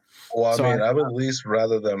matter. Well, I So I mean, I would at least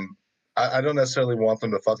rather them. I don't necessarily want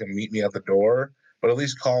them to fucking meet me at the door, but at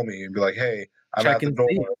least call me and be like, "Hey, I'm check at the and door,"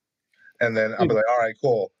 see. and then I'll be Dude, like, "All right,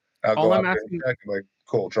 cool." I'll all go I'm out there and asking check, and like,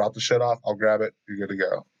 "Cool, drop the shit off. I'll grab it. You're good to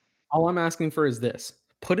go." all I'm asking for is this.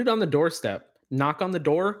 Put it on the doorstep, knock on the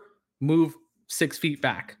door, move 6 feet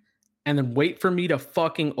back, and then wait for me to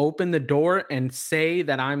fucking open the door and say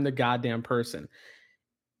that I'm the goddamn person.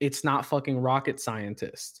 It's not fucking rocket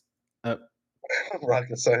scientist. Uh,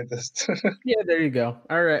 Rocket scientist. yeah, there you go.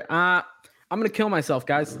 All right. I'm gonna kill myself,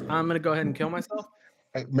 guys. I'm gonna go ahead and kill myself.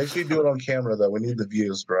 Hey, make sure you do it on camera though. We need the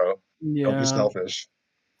views, bro. Don't be Yeah, selfish.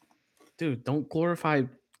 dude, don't glorify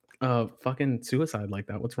fucking suicide like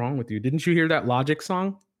that. What's wrong with you? Didn't you hear that Logic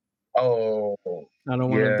song? Oh, I don't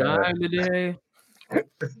want to yeah. die today.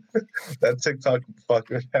 That TikTok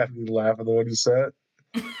fucker had me laughing the way you said.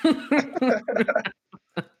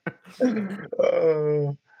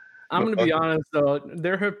 Oh, I'm the gonna be fucking honest though,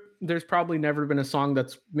 there's probably never been a song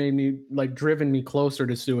that's made me like driven me closer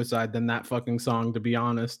to suicide than that fucking song, to be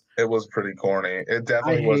honest. it was pretty corny. It I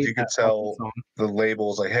definitely was. hate You could that fucking tell song. the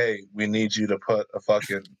labels like, "Hey, we need you to put a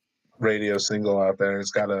fucking radio single out there.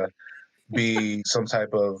 It's gotta be some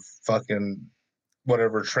type of fucking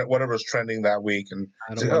whatever's trending that week." And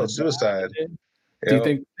I it's don't like, want "Oh, to die suicide." today. You Do you know,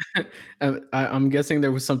 think I'm guessing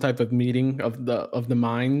there was some type of meeting of the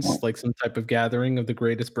minds, like some type of gathering of the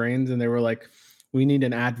greatest brains, and they were like, we need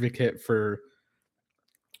an advocate for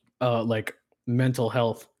like mental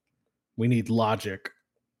health. We need logic.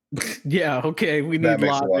 Yeah, okay, we that need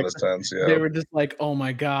makes a lot logic. of sense. They Yeah. were just like, "Oh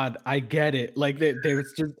my god, I get it." Like they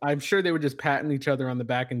was just I'm sure they were just patting each other on the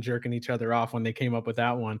back and jerking each other off when they came up with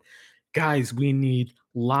that one. Guys, we need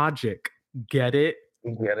logic. Get it?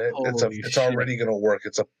 Get it? Holy It's shit. already gonna work.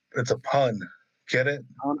 It's a pun. Get it?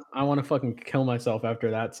 I wanna fucking kill myself after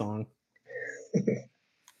that song.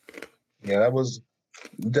 Yeah, that was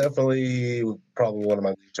definitely probably one of my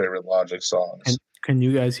least favorite Logic Can songs. can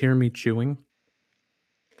you guys hear me chewing?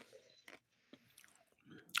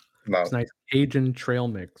 It's No, nice Cajun trail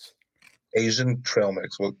mix. Asian trail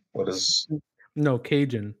mix. What is? No,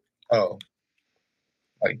 Cajun. Oh,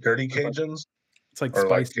 like dirty It's like Cajuns it's like or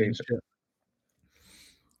like spicy and Cajun? shit.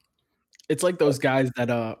 It's like those guys that,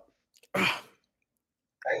 fuck,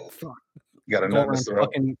 You got a go nut in around his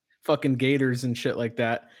throat. fucking gators and shit like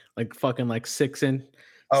that, like fucking like Oh, like 6 inch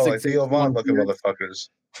Theo Von long looking beards. motherfuckers.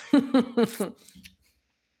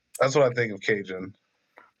 That's what I think of Cajun.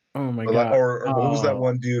 Oh my Or like, god. or who's that Oh,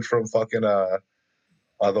 one dude from fucking the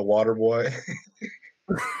Water Boy?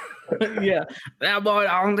 yeah. That boy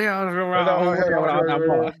on there,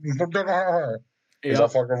 He's that boy. all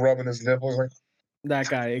Yep, fucking rubbing his nipples like, that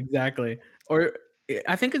guy, exactly. Or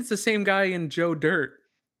I think it's the same guy in Joe Dirt.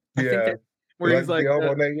 I think yeah. that You where like he's to see like,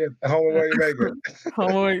 homo naked? Homo, where you make it?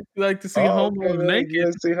 "Homie, you like to see Oh, okay, homos man. You naked?"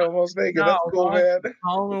 like to see homos naked? "No, That's cool, boy. man.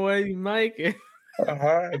 Homie, where you make it?" All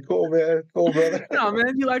right, cool, man. Cool, brother. "No,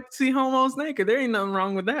 man, you like to see homos naked. There ain't nothing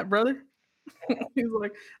wrong with that, brother." He's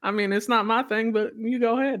like, "I mean, it's not my thing, but you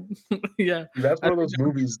go ahead." Yeah. That's I one of think those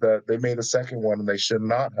movies that they made a second one and they should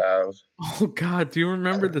not have. oh god, do you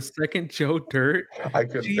remember the second Joe Dirt? I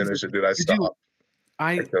couldn't Jesus. finish it, dude. I Did you stopped.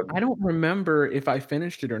 I I couldn't. don't remember if I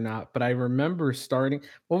finished it or not, but I remember starting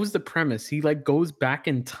what was the premise? He, like, goes back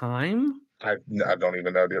in time? I don't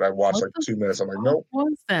even know, dude. I watched What like the 2 minutes. I'm like, fuck nope.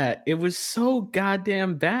 was that? It was so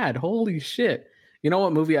goddamn bad. Holy shit. You know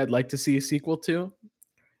what movie I'd like to see a sequel to?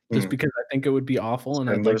 Just Hmm. because I think it would be awful and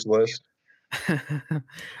I'd like Schindler's to List. see it.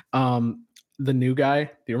 The New Guy.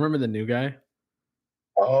 Do you remember The New Guy?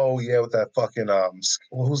 Oh yeah, with that fucking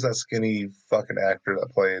who's that skinny fucking actor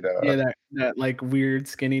that played Yeah, that, like, weird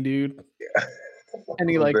skinny dude. what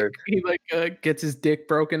And was his name? gets his dick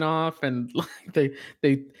broken off and, like,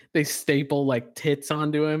 they staple, like, tits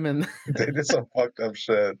onto him, and They did some fucked up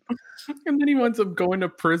shit. and then he winds up going to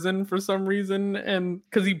prison for some reason, and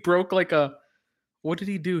because he broke, like, a what did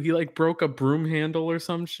he do? He, like, broke a broom handle or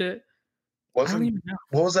some shit? I don't Wasn't even know.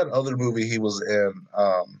 what was that other movie he was in?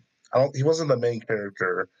 I don't he wasn't the main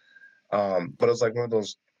character, but it was like one of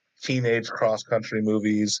those teenage cross country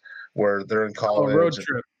movies where they're in Oh, Road college.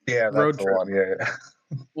 Trip. Yeah, that's Road the Trip. one. Yeah,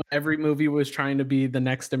 yeah. When every movie was trying to be the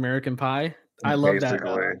next American Pie.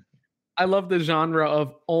 Basically. I love the genre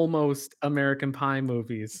of almost American Pie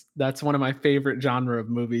movies. That's one of my favorite genre of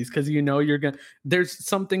movies because you know you're gonna there's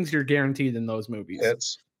some things you're guaranteed in those movies.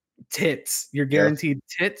 Hits. Tits, you're Yes. guaranteed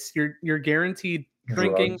tits, you're guaranteed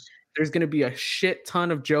drinking. Drugs. There's gonna be a shit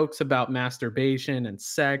ton of jokes about masturbation and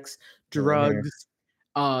sex, Mhm. drugs.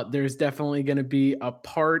 There's definitely gonna be a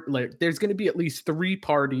part like there's gonna be at least 3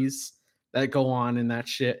 parties that go on in that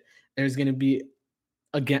shit. There's gonna be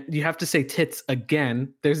again. You have to say tits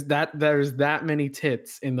again. There's that many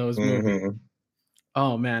tits in those movies. Mhm.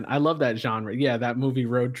 Oh man, I love that genre. Yeah, that movie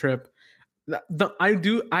Road Trip.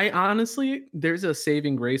 I honestly, there's a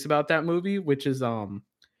saving grace about that movie, which is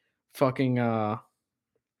fucking what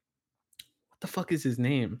the fuck is his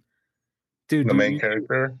name? Dude, The main you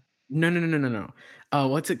character? no, no, no, no, no, no.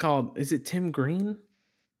 What's it called? Is it Tim Green?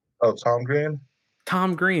 Oh, Tom Green?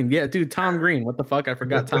 Tom Green. Yeah, dude, Tom Green. What the fuck? I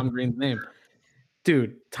forgot Tom Green's name.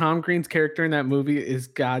 Dude, Tom Green's character in that movie is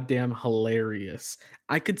goddamn hilarious.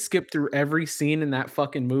 I could skip through every scene in that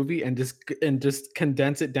fucking movie and just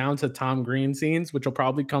condense it down to Tom Green scenes, which will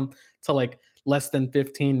probably come to like less than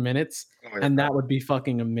 15 minutes, Oh, and yeah. that would be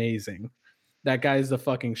fucking amazing. That guy's the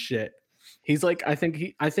fucking shit. He's like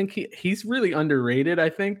he's really underrated. I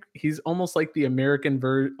think he's almost like the American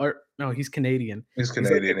version, or no, he's Canadian. He's He's like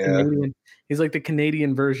the Canadian, yeah. Canadian he's like the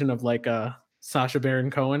Canadian version of like Sacha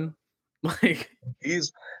Baron Cohen. Like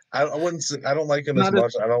He's I wouldn't say I don't like him as not as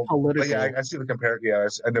much. I don't but yeah, political. I see the compare yeah,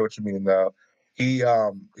 I know what you mean though. He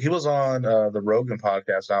was on the Rogan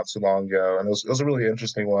podcast not too long ago, and it was a really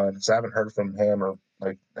interesting one. So I haven't heard from him or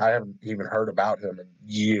like I haven't even heard about him in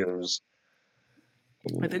years.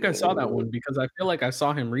 I think I saw that one because I feel like I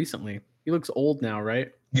saw him recently. He looks old now,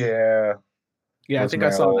 right? Yeah, Yeah, I this think I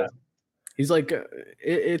man saw that. old. He's like,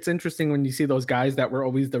 it's interesting when you see those guys that were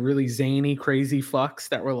always the really zany, crazy fucks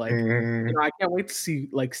that were like, Mhm. I can't wait to see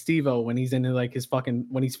like Steve-O when he's in like his fucking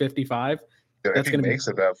when he's 55. Yeah, if That's he gonna be makes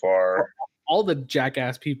it that all far. all the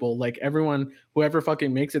jackass people, like everyone, whoever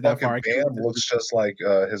fucking makes it that far. Fucking I can't wait Bam to see looks just like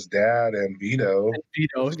his dad and Vito.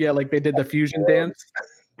 Vito. Yeah, like they did the fusion Gross.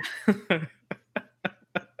 dance.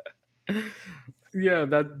 Yeah,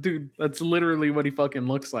 that dude, that's literally what he fucking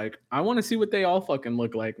looks like. I want to see what they all fucking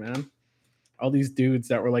look like, man. All these dudes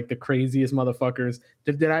that were like the craziest motherfuckers.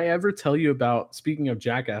 Did I ever tell you about, speaking of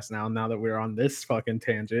Jackass now that we're on this fucking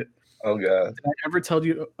tangent, Oh god. did I ever tell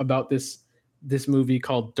you about this movie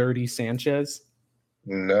called Dirty Sanchez?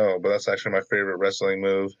 No, but that's actually my favorite wrestling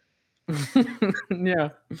move. Yeah.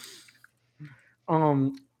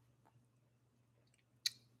 Um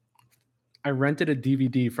I rented a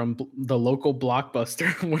DVD from the local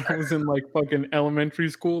Blockbuster when I was in like fucking elementary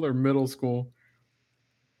school or middle school.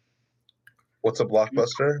 What's a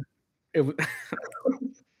blockbuster? It was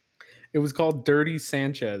it was called Dirty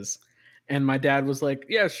Sanchez. And my dad was like,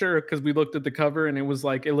 "Yeah, sure," because we looked at the cover and it was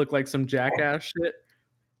like it looked like some jackass shit.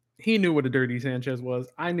 He knew what a Dirty Sanchez was.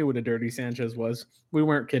 I knew what a Dirty Sanchez was. We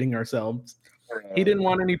weren't kidding ourselves. He didn't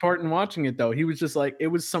want any part in watching it though. He was just like, it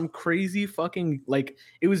was some crazy fucking like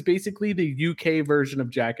it was basically the UK version of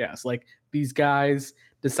Jackass. Like these guys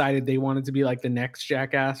decided they wanted to be like the next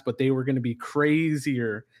Jackass, but they were going to be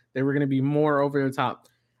crazier. They were going to be more over the top.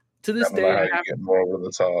 To I this don't know day, how I you have get more over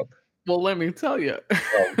the top. well, let me tell you.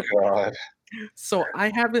 Oh god. So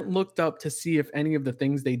I haven't looked up to see if any of the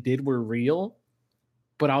things they did were real,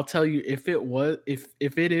 but I'll tell you if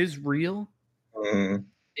it is real, Mhm.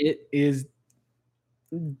 it is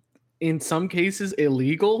in some cases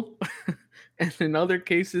illegal and in other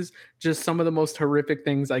cases just some of the most horrific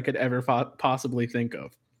things I could ever possibly think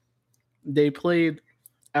of. They played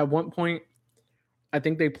at one point, I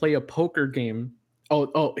think they play a poker game.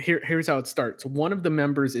 Here's how it starts. One of the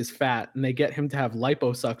members is fat and they get him to have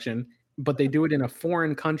liposuction, but they do it in a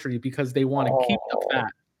foreign country because they want to keep the Oh,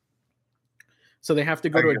 fat. So they have to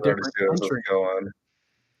I go to a can already different see where this is country. going.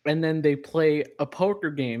 And then they play a poker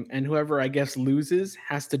game, and whoever I guess loses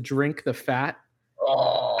has to drink the fat.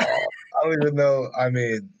 Oh, I don't even know. I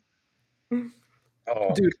mean,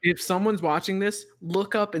 oh, Dude, if someone's watching this,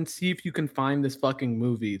 look up and see if you can find this fucking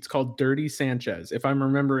movie. It's called Dirty Sanchez, if I'm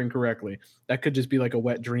remembering correctly. That could just be like a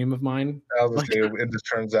wet dream of mine. I was Like, gonna say it just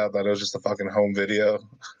turns out that it was just a fucking home video.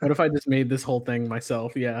 what if I just made this whole thing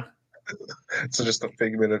myself? Yeah. So just a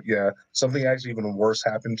figment of yeah, something actually even worse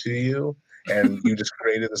happened to you, and you just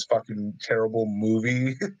created this fucking terrible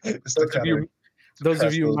movie just to Those of kind of you those of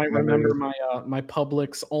suppress you those might remember memories. my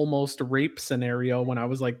Publix almost rape scenario when I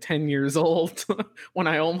was like 10 years old when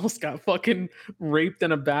I almost got fucking raped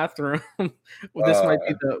in a bathroom. Well, this might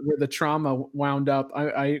be Uh, the where the trauma wound up.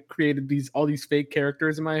 I created these all these fake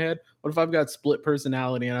characters in my head. What if I've got split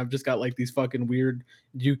personality and I've just got like these fucking weird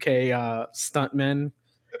UK stuntmen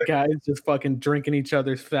guys just fucking drinking each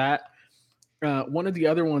other's fat? One of the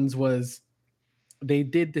other ones was they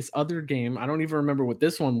did this other game. I don't even remember what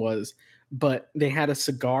this one was, but they had a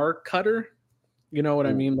cigar cutter. You know what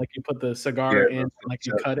I ooh, mean? Like you put the cigar yeah, in, and like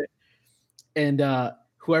you cut it, and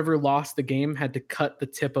whoever lost the game had to cut the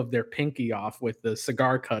tip of their pinky off with the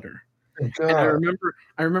cigar cutter. And I God.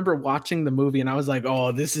 remember watching the movie and I was like,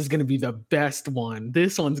 "Oh, this is gonna be the best one.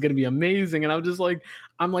 This one's gonna be amazing." And I was just like,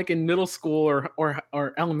 I'm like in middle school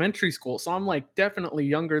or elementary school, so I'm like definitely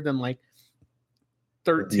younger than like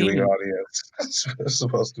The viewing 13. audience is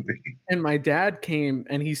supposed to be. And my dad came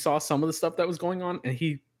and he saw some of the stuff that was going on and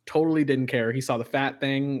he totally didn't care. He saw the fat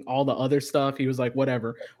thing, all the other stuff. He was like,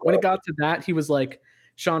 whatever. When it got to that, he was like,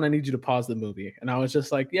 Sean, I need you to pause the movie. And I was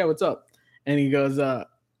just like, yeah, what's up? And he goes, I'm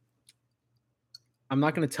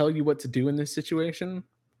not going to tell you what to do in this situation,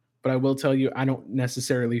 but I will tell you, I don't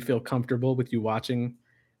necessarily feel comfortable with you watching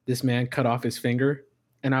this man cut off his finger.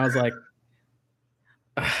 And I was like,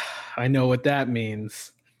 I know what that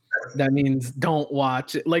means. That means don't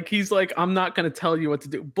watch it. Like he's like, I'm not gonna tell you what to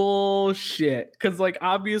do. Bullshit. Cause like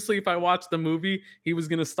obviously if I watched the movie, he was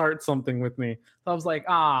gonna start something with me. So I was like,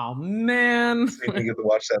 oh man. So you didn't get to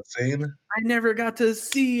watch that scene? I never got to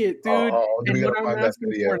see it, dude. Oh, dude, we And what gotta I'm find that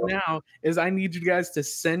asking video. for now is I need you guys to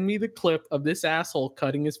send me the clip of this asshole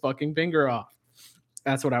cutting his fucking finger off.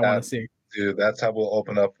 That's what I want to see. Dude, that's how we'll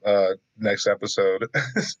open up next episode.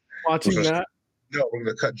 Watching that. No, we're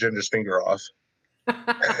gonna cut Ginger's finger off and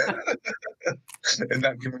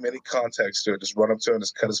not give him any context to it. Just run up to him and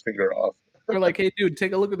just cut his finger off. They're like, hey dude,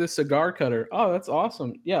 take a look at this cigar cutter. Oh, that's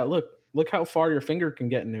awesome. Yeah, look how far your finger can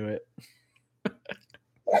get into it.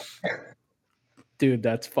 Dude,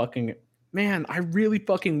 that's fucking man. I really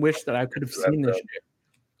fucking wish that I could have seen this shit.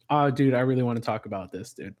 Oh, dude, I really want to talk about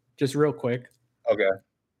this, dude. Just real quick. Okay.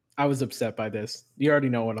 I was upset by this. You already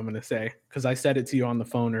know what I'm gonna say because I said it to you on the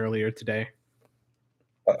phone earlier today.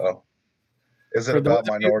 Uh-oh. Is it For about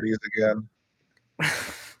those of minorities again?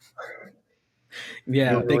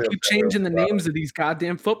 Yeah, You're they really keep upset changing the about it. names of these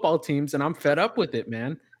goddamn football teams, and I'm fed up with it,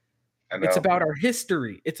 man. I know. It's about our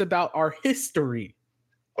history. It's about our history.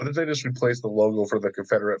 What if they just replace the logo for the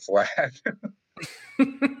Confederate flag?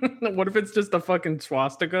 What if it's just a fucking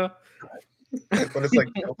swastika? But it's like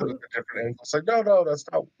tilted at a different angle. It's like, no, that's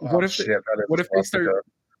not. What Oh if shit, that what is if a they start swastika.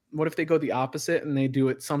 what if they go the opposite and they do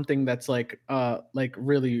it something that's like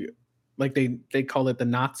really like they call it the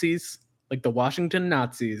Nazis, like the Washington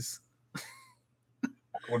Nazis.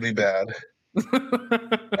 Would be bad.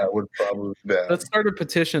 That would probably be bad. Let's start a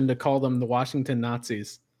petition to call them the Washington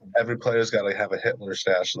Nazis. Every player's got to have a Hitler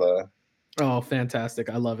stash, though. Oh, fantastic.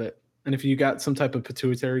 I love it. And if you got some type of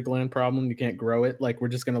pituitary gland problem, you can't grow it. Like we're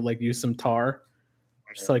just gonna like use some tar,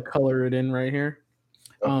 just like color it in right here.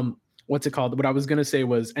 What's it called? What I was gonna say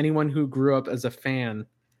was anyone who grew up as a fan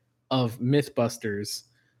of Mythbusters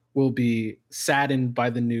will be saddened by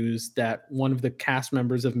the news that one of the cast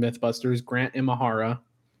members of Mythbusters, Grant Imahara,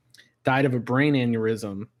 died of a brain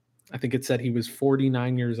aneurysm. I think it said he was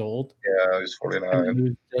 49 years old. Yeah, he's And 49. the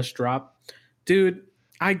news just dropped. Dude,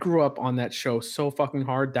 I grew up on that show so fucking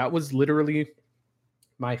hard. That was literally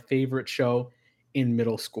my favorite show in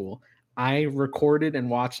middle school. I recorded and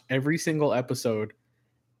watched every single episode.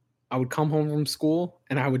 I would come home from school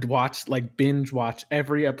and I would watch, like binge watch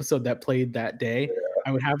every episode that played that day. Yeah.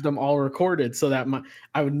 I would have them all recorded so that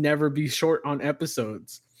I would never be short on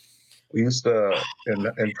episodes. We used to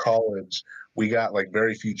in college. We got like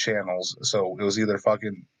very few channels, so it was either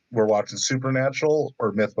fucking we're watching Supernatural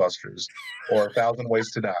or Mythbusters or A Thousand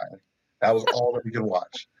Ways to Die. That was all that we could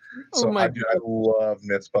watch. Oh So my I God. love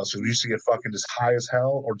Mythbusters. We used to get fucking just high as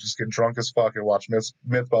hell or just get drunk as fuck and watch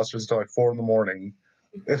Mythbusters until like 4 a.m.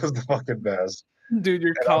 It was the fucking best. Dude,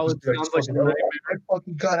 your And I was college just like, sounds like supposed a to be like, nightmare. oh my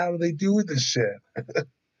fucking god, how do they do this shit?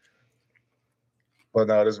 But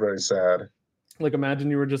no, it is very sad. Like imagine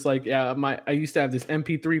you were just like, yeah, I used to have this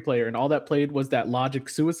MP3 player and all that played was that Logic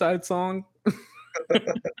Suicide song.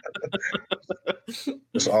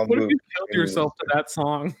 Just on What if loop. you killed yourself to that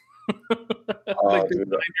song? Like Dude,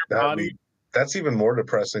 your body. that's even more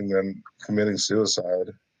depressing than committing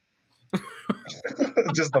suicide.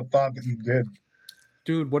 Just the thought that you did.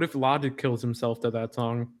 Dude, what if Logic kills himself to that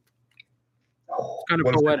song? Kind of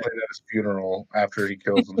What if they poetic. played at his funeral after he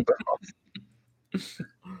kills himself?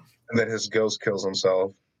 And then his ghost kills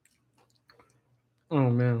himself. Oh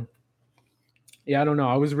man. Yeah, I don't know.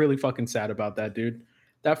 I was really fucking sad about that, dude.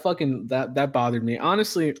 That bothered me.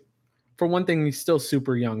 Honestly, for one thing, he's still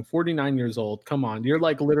super young, 49 years old. Come on. You're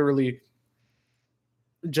like literally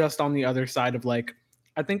just on the other side of like,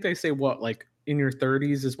 I think they say what, like in your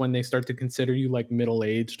 30s is when they start to consider you like middle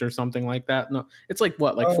aged or something like that. No, it's like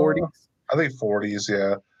what, like 40s? I think 40s,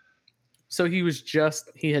 yeah. So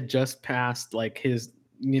he had just passed like his,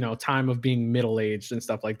 time of being middle aged and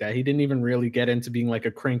stuff like that. He didn't even really get into being like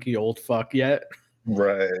a cranky old fuck yet.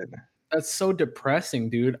 Right. That's so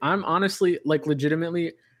depressing, dude. I'm honestly like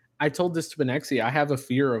legitimately, I told this to Benexi, I have a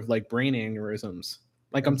fear of like brain aneurysms.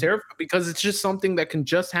 Like, I'm terrified because it's just something that can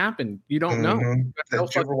just happen. You don't know. Mhm. You got no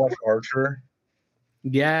Did you ever fucking watch clue. Archer?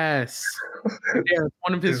 Yes. Yeah, it's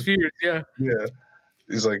one of his His fears, yeah. yeah.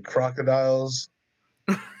 He's like, "Crocodiles."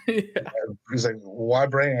 Yeah. He's like, "Why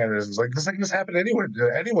brain aneurysms?" He's like, "This thing can just happen anywhere.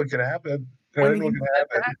 Anyone can happen. You know, When anyone he can said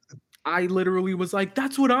that, happen." I literally was like,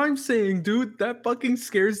 "That's what I'm saying, dude. That fucking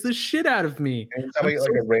scares the shit out of me." Anytime I I'm get, like, so a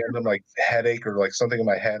scared. random, like, headache or, like, something in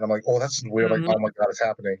my head, I'm like, "Oh, that's weird." Like, Mhm. "Oh my god, it's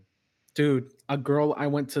happening." Dude, a girl I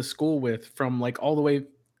went to school with from, like, all the way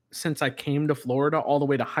since I came to Florida all the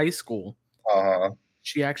way to high school, Uh-huh.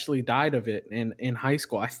 she actually died of it in high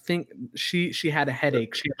school. I think she had a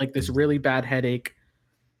headache. She had, like, this really bad headache,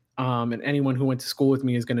 and anyone who went to school with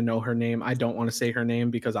me is gonna know her name. I don't wanna say her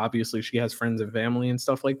name because obviously she has friends and family and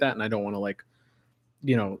stuff like that, and I don't wanna, like,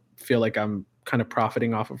 feel like I'm kind of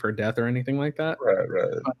profiting off of her death or anything like that. Right,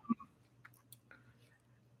 right.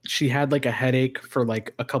 She had like a headache for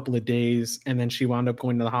like a couple of days and then she wound up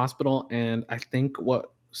going to the hospital and I think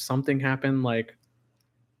what something happened like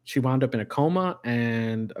she wound up in a coma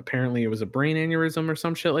and apparently it was a brain aneurysm or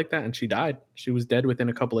some shit like that and she died. She was dead within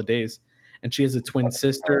a couple of days. And she has a twin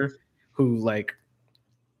sister who like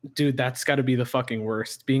dude, that's got to be the fucking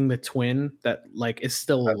worst. Being the twin that like is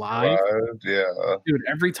still That alive. survived, yeah. Dude,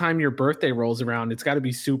 every time your birthday rolls around, it's got to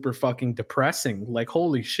be super fucking depressing. Like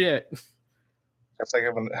holy shit. It's like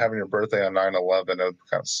having your birthday on 9/11. It would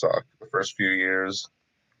kinda suck the first few years.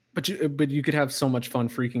 But you could have so much fun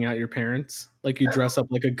freaking out your parents. Like you dress up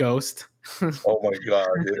like a ghost. Oh my god,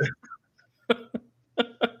 yeah.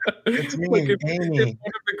 "It's Like me, if Amy." one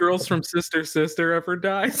of the girls from Sister Sister ever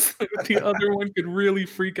dies, the other one could really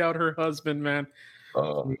freak out her husband, man.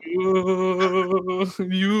 Uh, "Oh,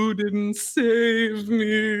 you didn't save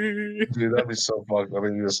me." dude, that'd be so fucked. I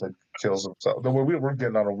mean, he just, like, kills himself. No, we're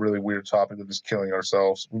getting on a really weird topic of just killing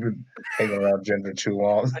ourselves. We've been hanging around gender too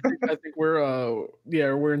long. I think we're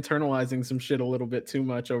yeah, we're internalizing some shit a little bit too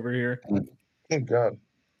much over here. Thank God.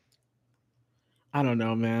 I don't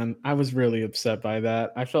know, man. I was really upset by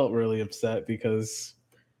that. I felt really upset because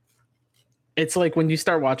it's like when you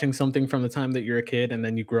start watching something from the time that you're a kid and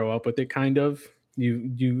then you grow up with it kind of,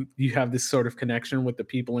 you have this sort of connection with the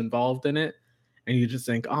people involved in it and you just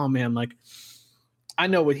think, "Oh man, like I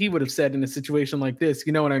know what he would have said in a situation like this."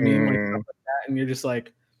 You know what I mean? Like stuff Mm, like that and you're just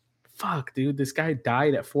like, "Fuck, dude, this guy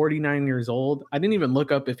died at 49 years old." I didn't even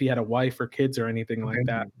look up if he had a wife or kids or anything like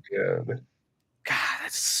that. yeah. God,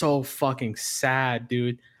 that's so fucking sad,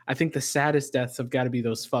 dude. I think the saddest deaths have got to be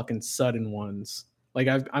those fucking sudden ones. Like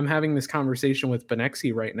I'm having this conversation with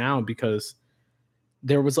Benexi right now because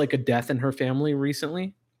there was like a death in her family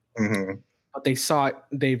recently, Mhm. but they saw it.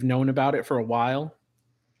 They've known about it for a while,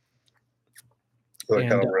 So they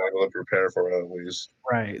and kinda were able to prepare for it at least.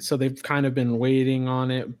 right, so they've kind of been waiting on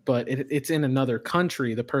it. But it's in another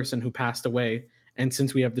country. The person who passed away, and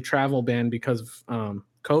since we have the travel ban because of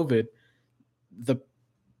COVID, the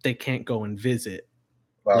they can't go and visit.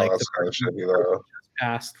 Wow, Like that's kinda the shitty person though. just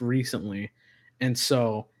passed recently, and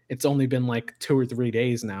so it's only been like 2 or 3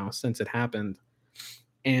 days now since it happened,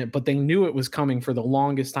 and but they knew it was coming for the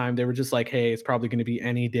longest time. They were just like, "Hey, it's probably gonna be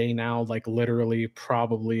any day now," like, literally,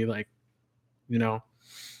 probably, like, you know?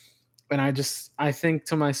 And I think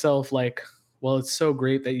to myself, like, "Well, it's so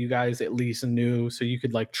great that you guys at least knew so you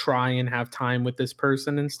could, like, try and have time with this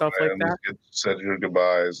person and stuff like And that." just get said your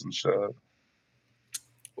goodbyes and shit.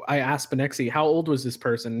 I asked Benexi, how old was this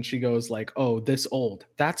person? And she goes like, oh, this old.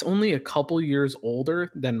 That's only a couple years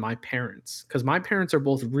older than my parents. Cause my parents are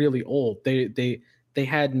both really old. They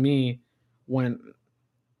had me when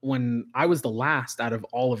I was the last out of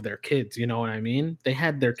all of their kids, you know what I mean? They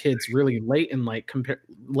had their kids really late in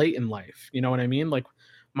life, you know what I mean? Like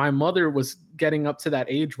my mother was getting up to that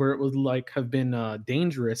age where it would like have been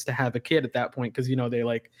dangerous to have a kid at that point because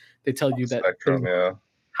they tell you that there's Spectrum, yeah.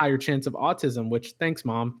 higher chance of autism, which thanks,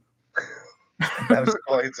 mom. That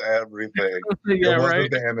explains everything. It Yeah, right.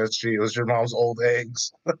 wasn't the MSG, it was your mom's old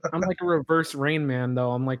eggs. I'm like a reverse Rain Man,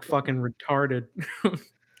 though. I'm like fucking retarded.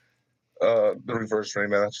 The reverse Rain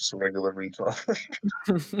Man, that's just a regular retard.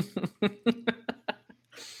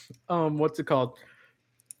 What's it called?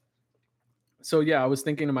 So yeah, I was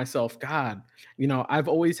thinking to myself, God, I've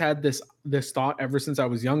always had this thought ever since I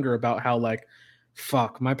was younger about how like,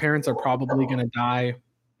 fuck, my parents are probably gonna die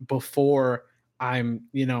before I'm,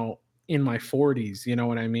 in my 40s. You know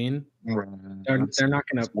what I mean? Right. They're not That's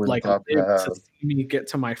gonna a weird like thought to live to have. see me get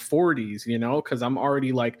to my 40s, because I'm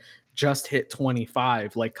already like just hit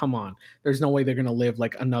 25. Like, come on, there's no way they're gonna live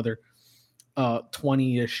like another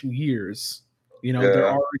 20-ish years. They're Yeah.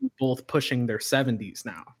 already both pushing their 70s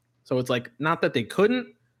now. So it's like not that they couldn't,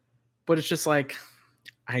 but it's just like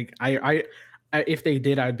I if they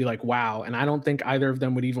did, I'd be like, wow. And I don't think either of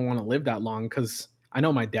them would even want to live that long, because I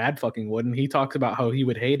know my dad fucking would. And he talks about how he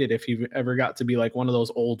would hate it if he ever got to be like one of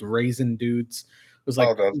those old raisin dudes who's Oh,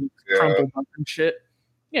 like that's, yeah. crumpled up and shit.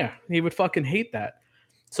 Yeah, he would fucking hate that.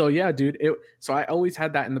 So yeah, dude. So I always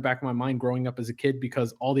had that in the back of my mind growing up as a kid,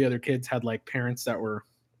 because all the other kids had like parents that were,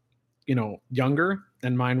 younger,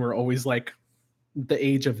 and mine were always like the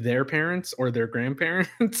age of their parents or their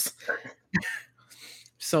grandparents.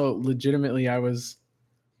 So legitimately,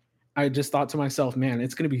 I just thought to myself, man,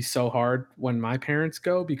 it's going to be so hard when my parents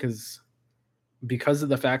go, because of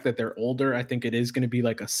the fact that they're older. I think it is going to be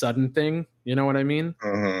like a sudden thing. You know what I mean?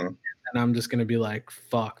 Hmm. And I'm just going to be like,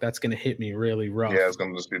 fuck, that's going to hit me really Yeah, it's rough.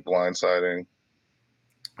 gonna just be blindsiding.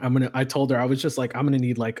 I told her, I was just like, I'm going to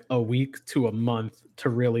need like a week to a month to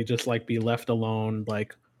really just like be left alone.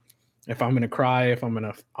 Like, if I'm going to cry, I'm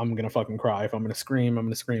going to fucking cry. If I'm going to scream, I'm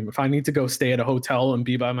going to scream. If I need to go stay at a hotel and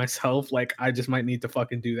be by myself, like, I just might need to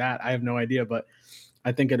fucking do that. I have no idea, but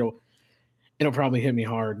I think it'll probably hit me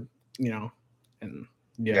hard, and Yeah,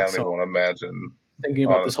 yeah. I don't even So want to imagine, thinking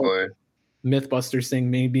about this whole honestly. Mythbusters thing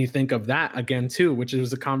made me think of that again too, which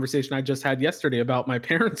is a conversation I just had yesterday about my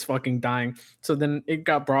parents fucking dying. So then it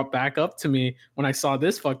got brought back up to me when I saw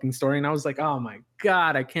this fucking story, and I was like, oh my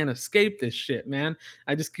god, I can't escape this shit, man.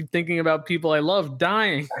 I just keep thinking about people I love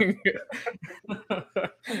dying.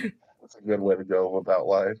 That's a good way to go about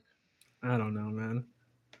life. I don't know, man.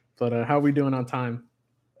 But how are we doing on time?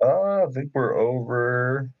 I think we're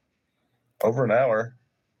over an hour.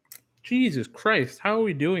 Jesus Christ, how are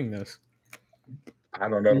we doing this? I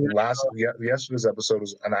don't know. Yesterday's episode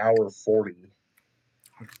was an hour 40.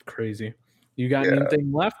 Crazy. You got Yeah.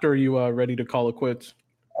 anything left, or are you ready to call it quits?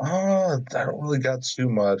 I don't really got too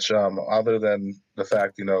much, other than the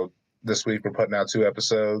fact, this week we're putting out 2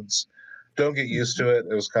 episodes. Don't get used Mhm. to it.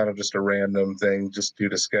 It was kind of just a random thing just due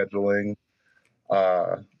to scheduling.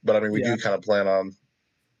 But I mean, we Yeah. do kind of plan on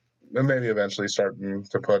maybe eventually starting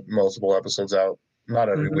to put multiple episodes out. Not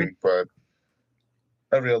every Mhm. week, but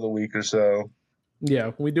every other week or so.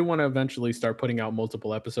 Yeah, we do want to eventually start putting out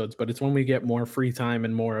multiple episodes, but it's when we get more free time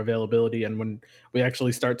and more availability, and when we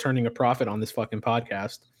actually start turning a profit on this fucking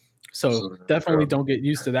podcast. This is So very definitely true. don't get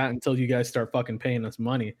used to that until you guys start fucking paying us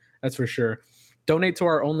money. That's for sure. Donate to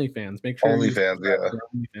our OnlyFans. Make sure you OnlyFans, subscribe yeah. to our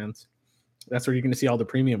OnlyFans. That's where you're going to see all the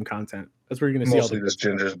premium content. That's where you're going to see all the Mostly good just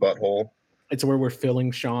stuff. Ginger's butthole. It's where we're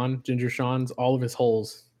filling Ginger Sean's, all of his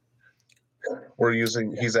holes.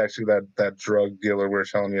 He's actually that drug dealer we are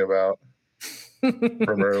telling you about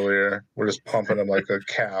from earlier. We're just pumping him like a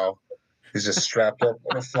cow. He's just strapped up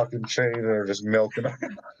on a fucking chain and are just milking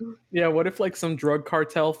him. Yeah, what if like some drug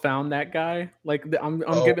cartel found that guy? Like I'm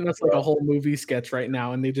Oh giving us my like a god. whole movie sketch right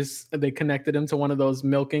now, and they connected him to one of those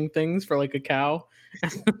milking things for like a cow,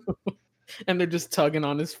 and they're just tugging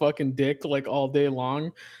on his fucking dick like all day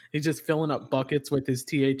long. He's just filling up buckets with his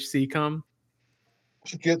THC cum.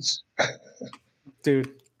 He gets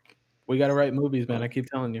Dude, we got to write movies, man. I keep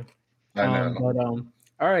telling you. I know.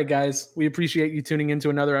 All right, guys, we appreciate you tuning into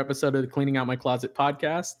another episode of the Cleaning Out My Closet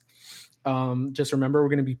podcast. Just remember, we're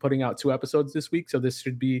going to be putting out 2 episodes this week, so this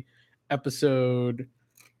should be episode.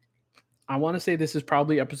 I want to say this is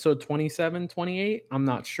probably episode 27, 28. I'm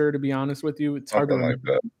not sure, to be honest with you. It's hard to Something like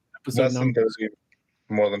remember that. episode Less than numbers. 30,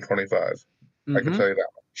 more than 25. I can Hmm. tell you that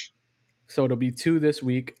much. So it'll be 2 this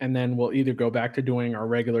week, and then we'll either go back to doing our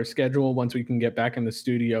regular schedule once we can get back in the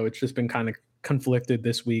studio. It's just been kind of conflicted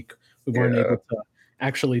this week. We weren't Yeah. able to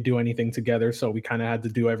actually do anything together, so we kind of had to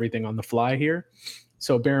do everything on the fly here.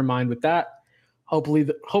 So bear in mind with that. Hopefully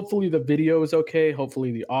the video is okay.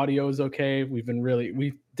 Hopefully the audio is okay.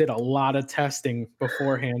 We did a lot of testing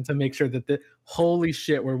beforehand to make sure that the holy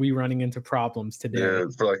shit were we running into problems today.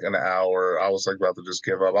 Dude, for like an hour, I was like about to just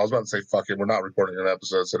give up. I was about to say, fuck it, we're not recording an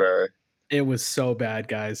episode today. It was so bad,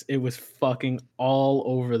 guys. It was fucking all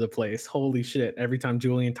over the place. Holy shit. Every time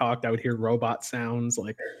Julian talked, I would hear robot sounds.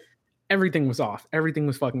 Like everything was off. Everything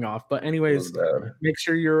was fucking off. But, It was anyways, bad. make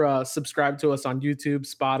sure you're subscribed to us on YouTube,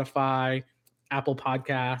 Spotify, Apple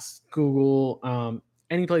Podcasts, Google,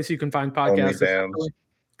 any place you can find podcasts, OnlyFans. essentially.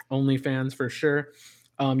 OnlyFans for sure.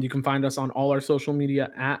 You can find us on all our social media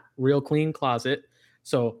at Real Clean Closet.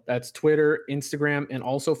 So that's Twitter, Instagram, and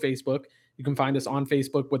also Facebook. You can find us on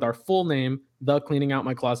Facebook with our full name, The Cleaning Out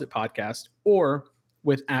My Closet Podcast, or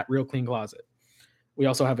with at Real Clean Closet. We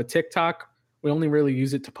also have a TikTok. We only really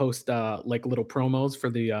use it to post like little promos for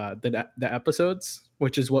the episodes,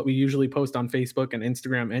 which is what we usually post on Facebook and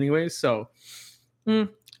Instagram, anyways. So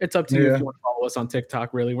it's up to you if Yeah. you want to follow us on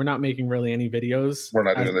TikTok. Really, we're not making really any videos We're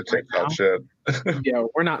not as doing of the right TikTok now. shit. Yeah,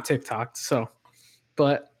 we're not TikTok. So,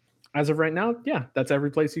 but as of right now, yeah, that's every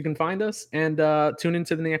place you can find us. And tune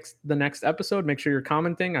into the next episode. Make sure you're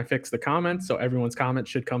commenting. I fixed the comments, so everyone's comments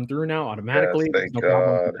should come through now Yes, automatically. There's thank no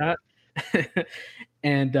problem with God. that.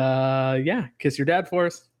 And yeah, kiss your dad for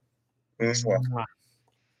us. Mwah. Mwah.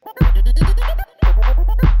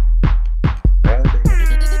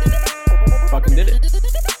 Fucking did it.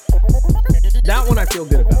 That one I feel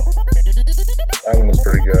good about. That one was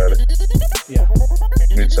pretty good. Yeah.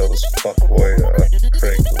 Let me tell this fuckboy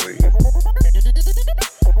Craig to leave.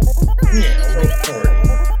 Yeah, recording.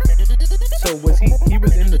 So was he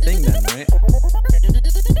was in the thing then, right?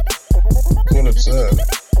 That's what it said.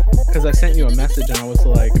 Because I sent you a message and I was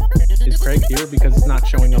like, is Craig here? Because it's not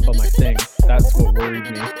showing up on my thing. That's what worried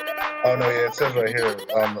me. Oh no, yeah, it says right here,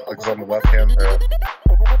 because on the left hand there.